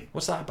 absolutely.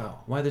 What's that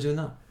about? Why are they doing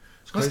that?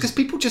 It's because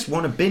people just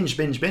want to binge.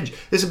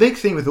 There's a big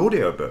thing with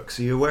audiobooks.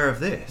 Are you aware of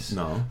this?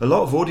 No. A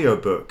lot of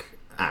audiobook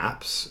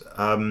apps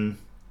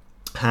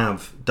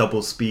have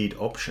double speed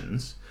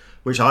options,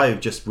 which I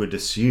just would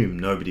assume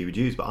nobody would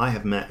use. But I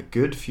have met a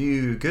good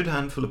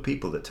handful of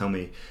people that tell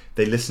me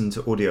they listen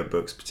to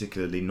audiobooks,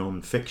 particularly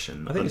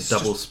non-fiction, on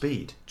double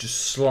speed.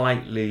 Just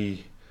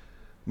slightly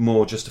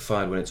more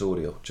justified when it's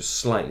audio. Just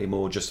slightly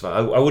more justified.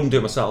 I wouldn't do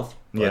it myself.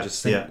 But I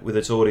just think with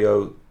its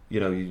audio,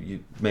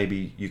 you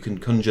maybe you can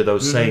conjure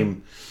those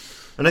same.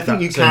 And I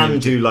think you can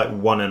do like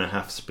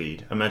 1.5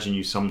 speed. Imagine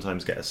you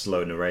sometimes get a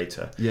slow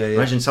narrator. Yeah.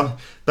 Imagine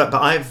but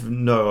I've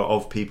know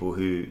of people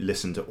who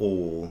listen to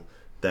all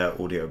their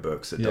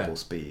audiobooks at double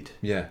speed.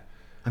 Yeah.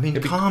 I mean,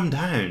 calm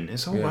down.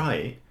 It's all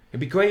right. It'd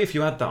be great if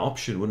you had that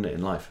option, wouldn't it,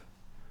 in life?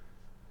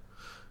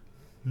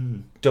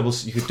 You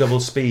could double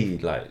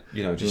speed, like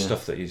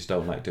stuff that you just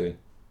don't like doing.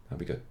 That'd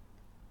be good.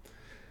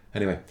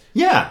 Anyway.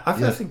 Yeah,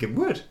 I think it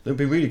would. It'd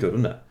be really good,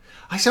 wouldn't it?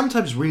 I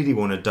sometimes really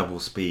want to double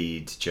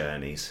speed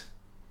journeys.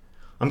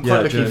 I'm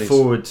quite looking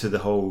forward to the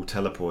whole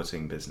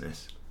teleporting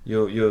business.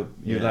 You're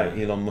like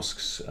Elon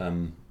Musk's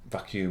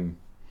vacuum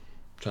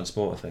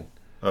transporter thing.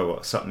 Oh,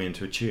 what? Suck me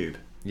into a tube?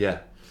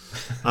 Yeah.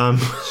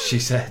 She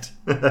said.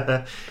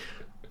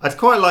 I'd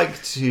quite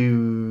like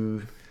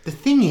to. The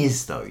thing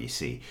is, though, you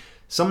see,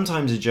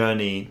 sometimes a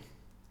journey.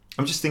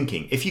 I'm just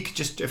thinking,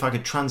 if I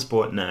could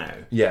transport now,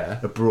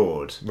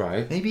 abroad,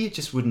 right? Maybe it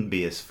just wouldn't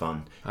be as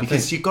fun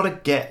because you've got to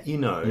get,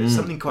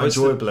 something quite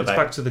enjoyable about. It's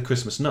back to the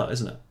Christmas nut,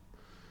 isn't it?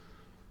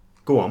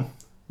 Go on.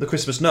 The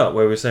Christmas nut,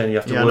 where we're saying you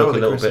have to work a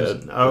little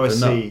bit. I see.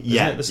 Nut.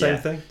 Isn't it the same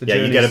thing?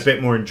 You get a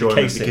bit more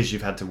enjoyment because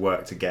you've had to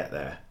work to get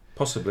there.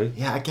 Possibly.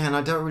 Yeah. Again,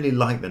 I don't really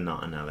like the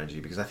nut analogy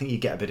because I think you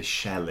get a bit of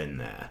shell in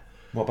there.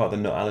 What about the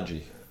nut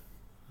allergy?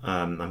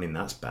 I mean,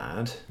 that's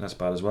bad. That's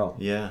bad as well.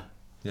 Yeah.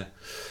 Yeah.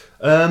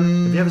 Have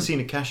you ever seen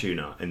a cashew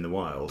nut in the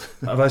wild?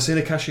 Have I seen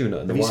a cashew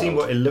nut in the wild? Have you seen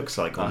what it looks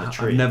like on the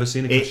tree? I've never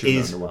seen a cashew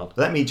nut in the wild.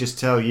 Let me just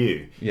tell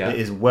you, it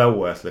is well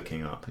worth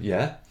looking up.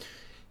 Yeah?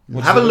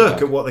 Have a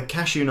look at what the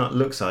cashew nut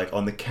looks like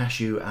on the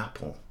cashew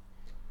apple.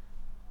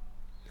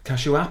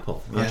 Cashew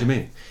apple? What do you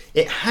mean?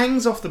 It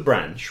hangs off the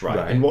branch,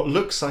 right? And what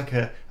looks like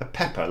a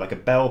pepper, like a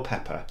bell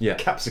pepper,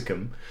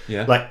 capsicum,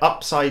 like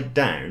upside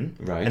down.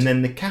 Right. And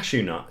then the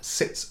cashew nut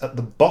sits at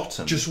the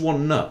bottom. Just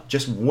one nut?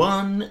 Just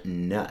one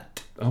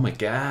nut. Oh my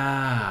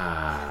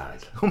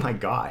God. Oh my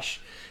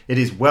gosh. It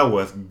is well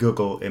worth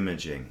Google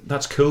imaging.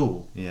 That's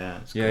cool. Yeah.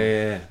 It's cool.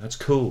 Yeah. That's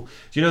cool.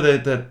 Do you know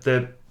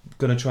they're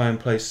going to try and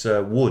place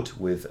wood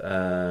with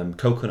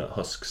coconut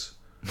husks?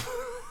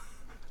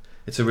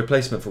 It's a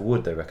replacement for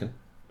wood, they reckon.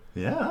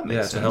 Yeah, that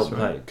makes sense. To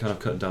help kind of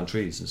cutting down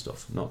trees and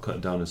stuff, not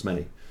cutting down as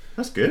many.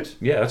 That's good.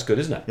 Yeah, that's good,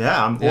 isn't it?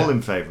 Yeah, I'm all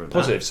in favour of that.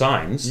 Positive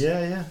signs.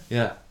 Yeah.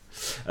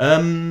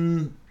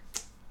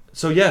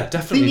 So yeah,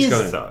 definitely. The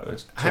thing is, though,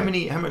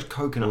 how much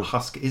coconut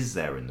husk is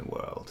there in the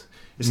world?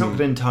 It's not going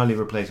to entirely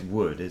replace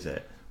wood, is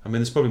it? I mean,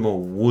 there's probably more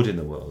wood in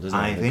the world, isn't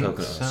there? I think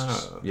coconut so.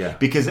 husks. Yeah,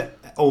 because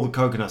all the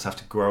coconuts have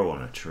to grow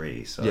on a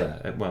tree. So yeah.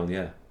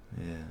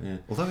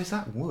 Although, is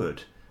that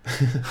wood?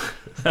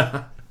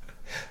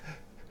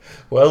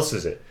 What else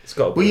is it? It's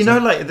got. Well,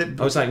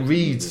 it's like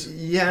reeds.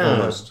 Yeah,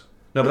 almost.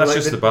 No, but that's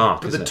just the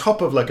bark. But the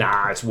top of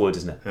it's wood,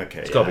 isn't it? Okay,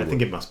 it's got to be. I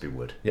think it must be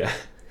wood. Yeah.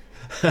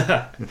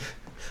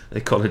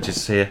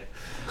 Ecologists here.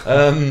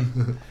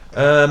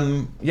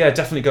 Yeah,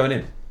 definitely going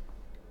in.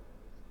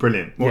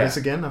 Brilliant. What is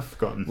again? I've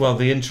forgotten. Well,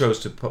 the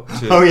intros to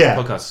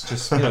podcasts.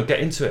 Just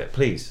get into it,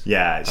 please.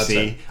 Yeah.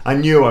 I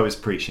knew I was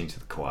preaching to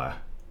the choir.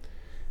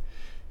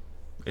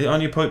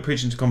 Aren't you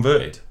preaching to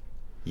converted?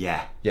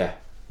 Yeah.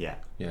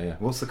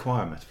 What's the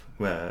choir metaphor?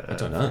 I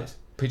don't know.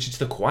 Preaching to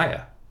the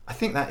choir. I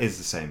think that is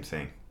the same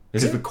thing.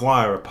 Is it? The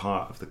choir are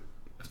part of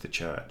the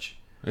church.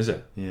 Is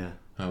it? Yeah.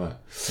 Oh, right.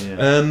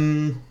 Yeah.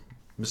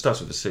 It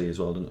starts with a C as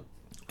well, doesn't it?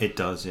 It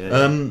does.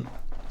 Yeah.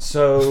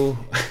 So,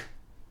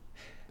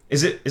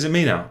 is it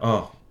me now?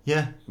 Oh.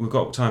 Yeah. We've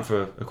got time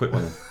for a quick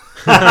one.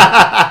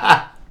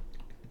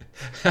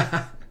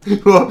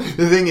 Well,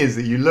 the thing is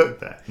that you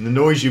looked there, and the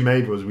noise you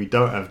made was, "We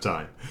don't have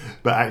time,"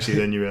 but actually,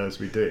 then you realise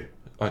we do.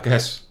 I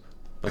guess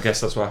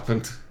that's what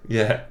happened.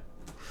 Yeah.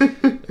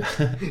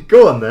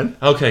 Go on then.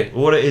 Okay.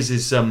 Well, what it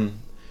is I'm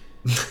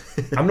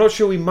not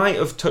sure. We might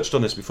have touched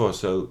on this before,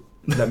 so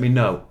let me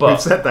know. But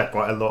we've said that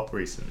quite a lot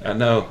recently. I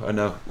know.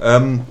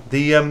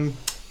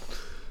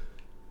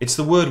 It's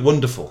the word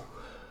wonderful.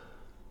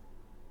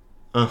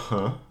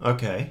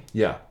 Okay.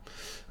 Yeah,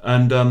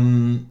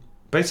 and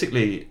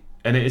basically,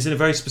 and it is in a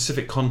very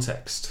specific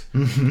context.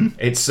 Mm-hmm.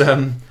 It's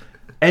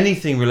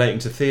anything relating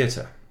to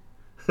theatre.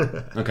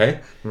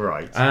 Okay.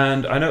 Right.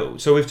 And I know.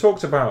 So we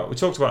talked about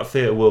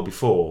Theatre World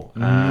before,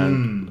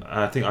 and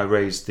I think I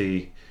raised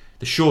the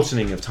the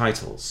shortening of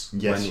titles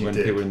when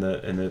people were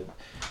in the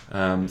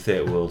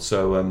theatre world.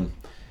 So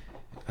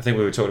I think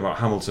we were talking about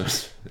Hamilton,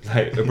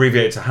 like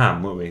abbreviated to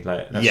Ham, weren't we?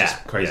 Like that's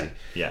just crazy.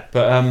 Yeah.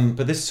 But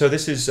this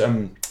is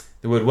the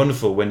word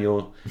wonderful. When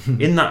you're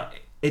in that,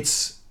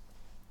 it's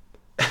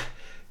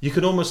you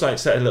can almost like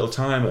set a little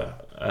timer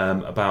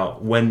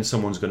about when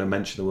someone's going to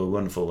mention the word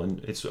wonderful,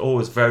 and it's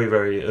always very,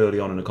 very early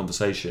on in a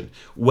conversation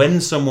when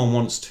someone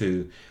wants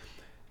to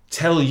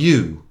tell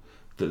you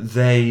that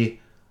they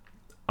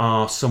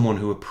are someone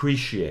who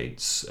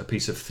appreciates a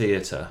piece of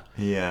theatre.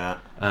 Yeah.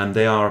 And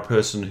they are a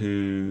person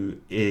who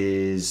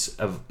is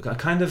a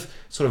kind of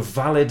sort of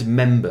valid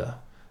member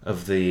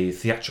of the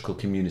theatrical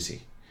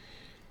community.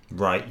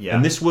 Right, yeah.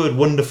 And this word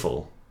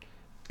wonderful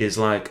is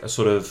like a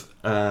sort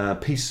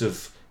of piece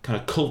of kind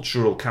of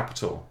cultural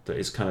capital that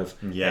is kind of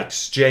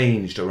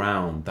exchanged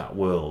around that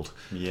world.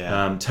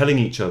 Yeah. Telling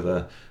each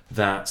other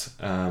that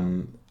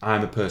I'm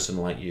a person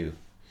like you.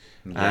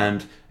 Yeah.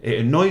 And it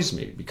annoys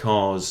me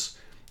because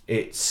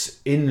it's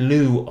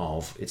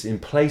in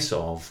place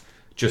of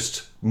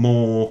just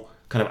more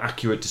kind of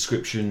accurate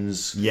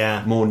descriptions,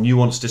 more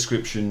nuanced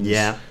descriptions.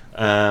 Yeah.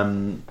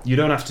 You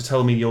don't have to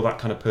tell me you're that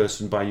kind of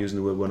person by using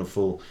the word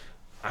wonderful.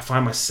 I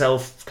find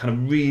myself kind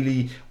of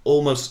really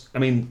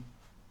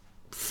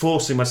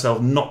forcing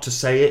myself not to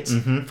say it.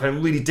 Mm-hmm. I find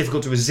it really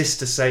difficult to resist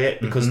to say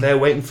it because they're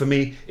waiting for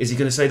me. Is he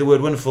going to say the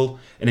word wonderful?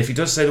 And if he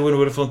does say the word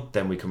wonderful,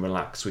 then we can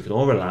relax. We can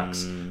all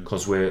relax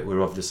because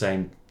we're of the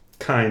same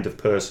kind of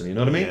person, you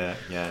know what I mean?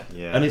 Yeah.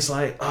 And it's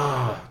like,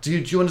 do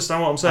you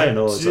understand what I'm saying?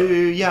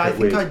 I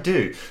think I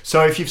do.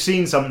 So if you've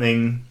seen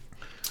something,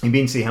 you've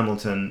been to see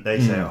Hamilton,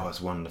 they say,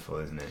 it's wonderful,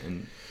 isn't it?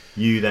 And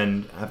you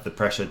then have the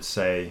pressure to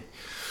say,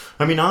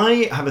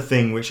 I have a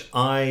thing which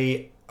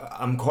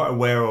I'm quite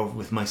aware of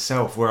with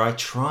myself where I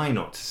try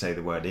not to say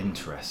the word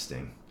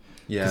interesting.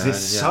 Yeah. Because it's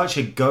such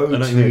a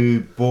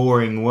go-to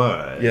boring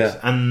word. Yeah.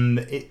 And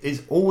it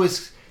is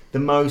always the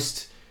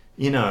most,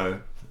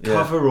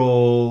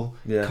 cover-all,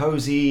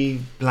 cozy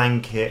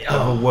blanket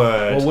of a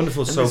word. Well,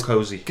 wonderful, so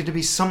cozy. Going to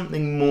be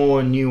something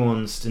more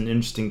nuanced and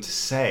interesting to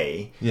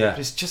say. Yeah.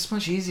 But it's just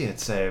much easier to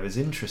say it was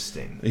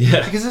interesting.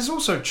 Yeah. Because it's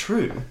also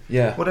true.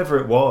 Yeah. Whatever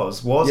it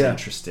was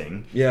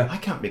interesting. Yeah. I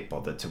can't be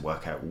bothered to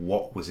work out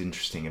what was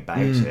interesting about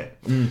it.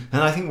 And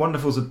I think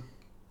wonderful's a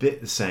bit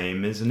the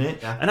same, isn't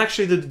it? And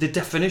actually, the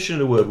definition of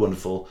the word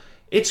wonderful,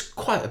 it's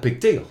quite a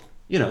big deal.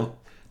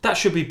 That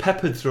should be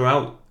peppered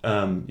throughout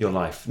your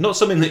life, not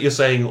something that you're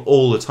saying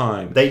all the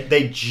time.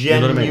 They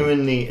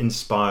genuinely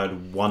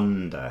inspired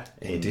wonder.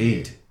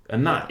 Indeed.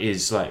 And that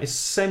is like, it's the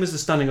same as the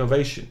standing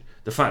ovation.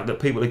 The fact that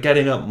people are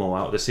getting up more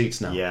out of their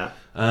seats now. Yeah.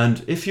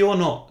 And if you're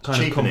not kind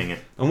cheapening it.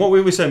 And what we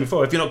were saying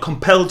before, if you're not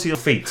compelled to your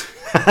feet,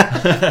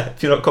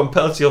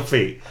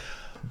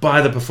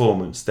 by the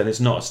performance, then it's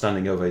not a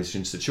standing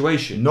ovation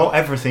situation. Not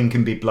everything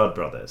can be Blood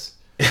Brothers.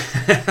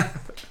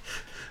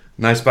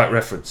 Nice back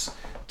reference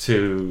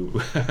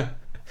to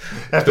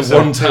the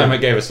one time I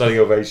gave a standing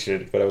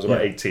ovation when I was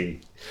about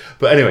 18.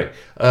 But anyway,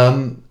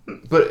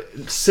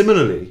 but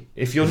similarly,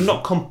 if you're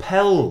not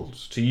compelled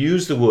to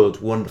use the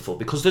word wonderful,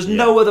 because there's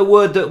no other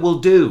word that will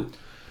do,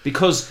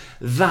 because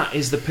that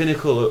is the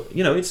pinnacle of,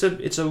 it's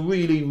a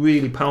really,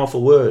 really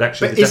powerful word,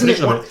 actually. But isn't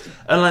it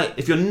and like,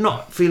 if you're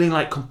not feeling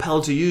like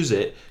compelled to use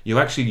it,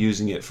 you're actually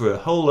using it for a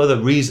whole other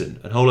reason,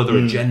 a whole other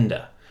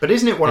agenda. But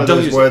isn't it one of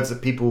those words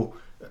that people,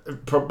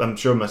 I'm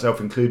sure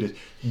myself included,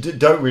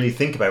 don't really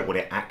think about what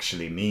it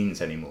actually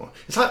means anymore?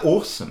 It's like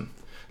awesome.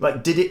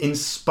 Like, did it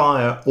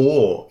inspire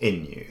awe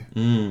in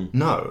you?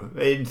 No,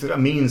 it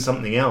means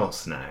something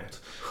else now.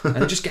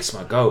 And it just gets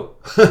my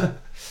goat.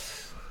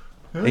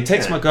 It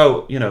takes my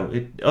goat,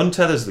 it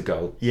untethers the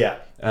goat. Yeah.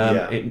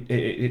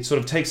 It sort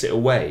of takes it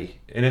away.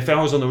 And if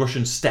I was on the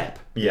Russian steppe,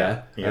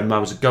 and I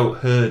was a goat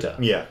herder,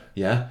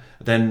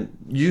 then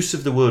use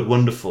of the word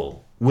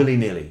wonderful,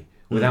 willy-nilly,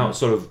 without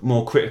sort of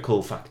more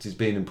critical factors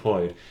being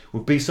employed,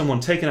 would be someone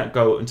taking that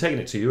goat and taking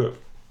it to Europe.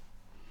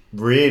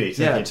 Really?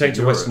 Take it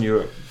to Western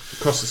Europe,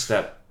 across the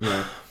steppe,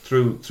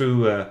 through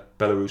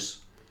Belarus.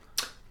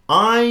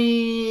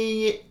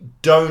 I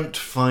don't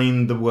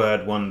find the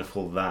word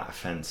wonderful that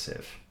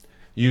offensive.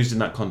 Used in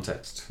that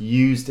context.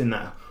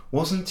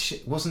 Wasn't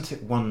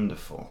it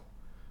wonderful?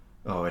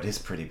 Oh, it is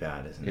pretty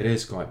bad, isn't it? It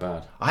is quite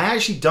bad. I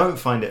actually don't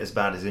find it as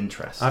bad as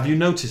interesting. Have you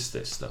noticed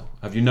this, though?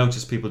 Have you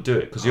noticed people do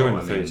it? Because you're in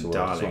the theatre world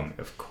darling, as well.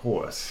 Of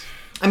course.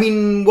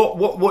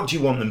 What do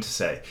you want them to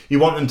say? You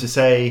want them to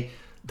say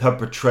her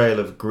portrayal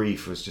of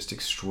grief was just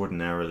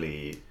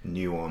extraordinarily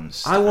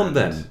nuanced. I want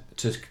them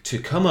to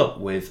come up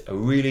with a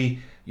really,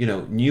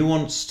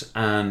 nuanced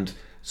and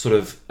sort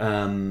of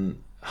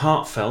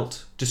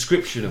heartfelt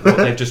description of what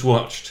they've just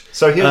watched.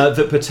 So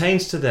that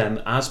pertains to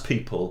them as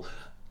people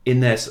in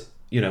their,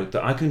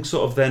 that I can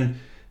sort of then,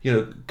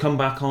 come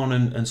back on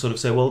and sort of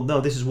say, well,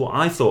 no, this is what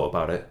I thought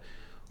about it,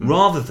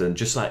 rather than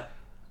just like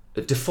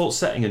a default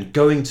setting and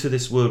going to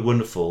this word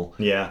wonderful,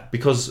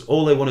 because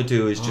all they want to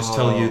do is just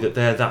tell you that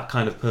they're that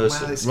kind of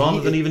person,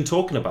 rather than even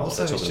talking about what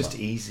they're talking about. It's just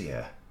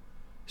easier.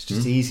 It's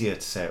just easier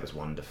to say it was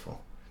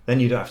wonderful. Then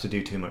you don't have to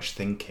do too much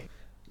thinking.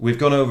 We've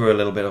gone over a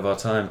little bit of our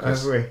time.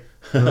 Have we?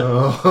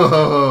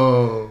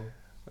 Oh.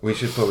 We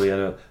should probably...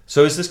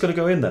 So is this going to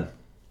go in then?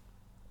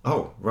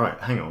 Oh, right.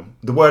 Hang on.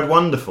 The word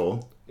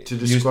wonderful to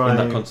describe...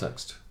 Used in that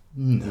context?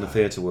 No. In the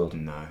theatre world?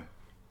 No.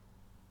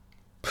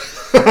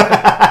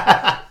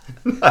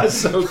 That's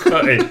so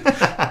cutting.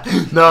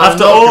 No,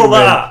 after all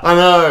that, I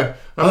know.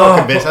 I'm not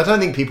convinced. I don't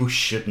think people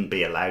shouldn't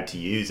be allowed to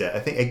use it. I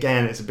think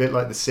again, it's a bit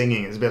like the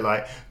singing. It's a bit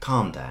like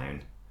calm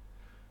down.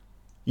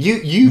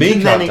 You Me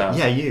can calm then down.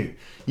 yeah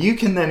you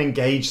can then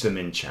engage them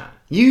in chat.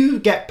 You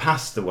get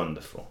past the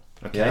wonderful.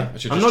 Okay, Yeah,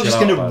 I'm not just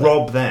going to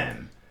rob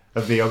them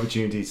of the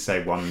opportunity to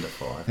say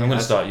wonderful. I think I'm going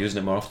to start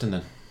using it more often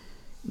then.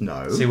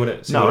 No. See what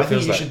it I think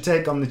feels you like. should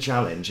take on the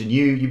challenge and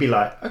you be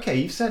like, okay,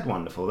 you've said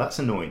wonderful. That's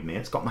annoyed me.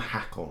 It's got my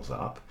hackles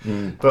up.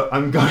 But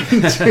I'm going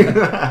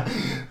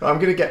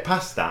to get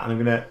past that and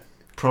I'm going to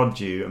prod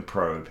you and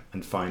probe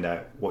and find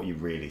out what you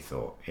really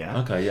thought.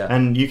 Yeah. Okay. Yeah.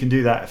 And you can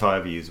do that if I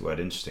ever use the word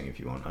interesting. If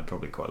you want, I'd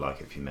probably quite like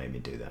it if you made me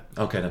do that.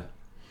 Okay then.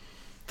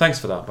 Thanks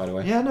for that, by the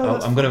way. Yeah. No.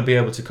 I'm going to be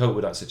able to cope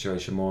with that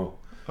situation more.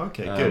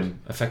 Okay. Good.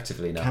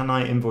 Effectively now. Can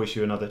I invoice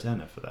you another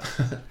tenner for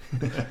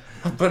that?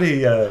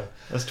 Buddy.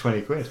 That's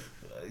 20 quid.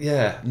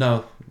 Yeah,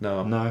 no.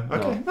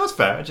 Okay, that's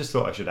fair. I just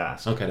thought I should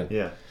ask. Okay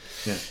then.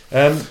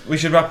 Yeah. We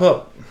should wrap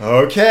up.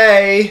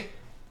 Okay.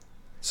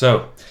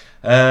 So,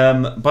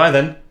 bye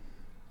then.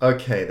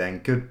 Okay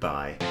then.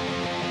 Goodbye.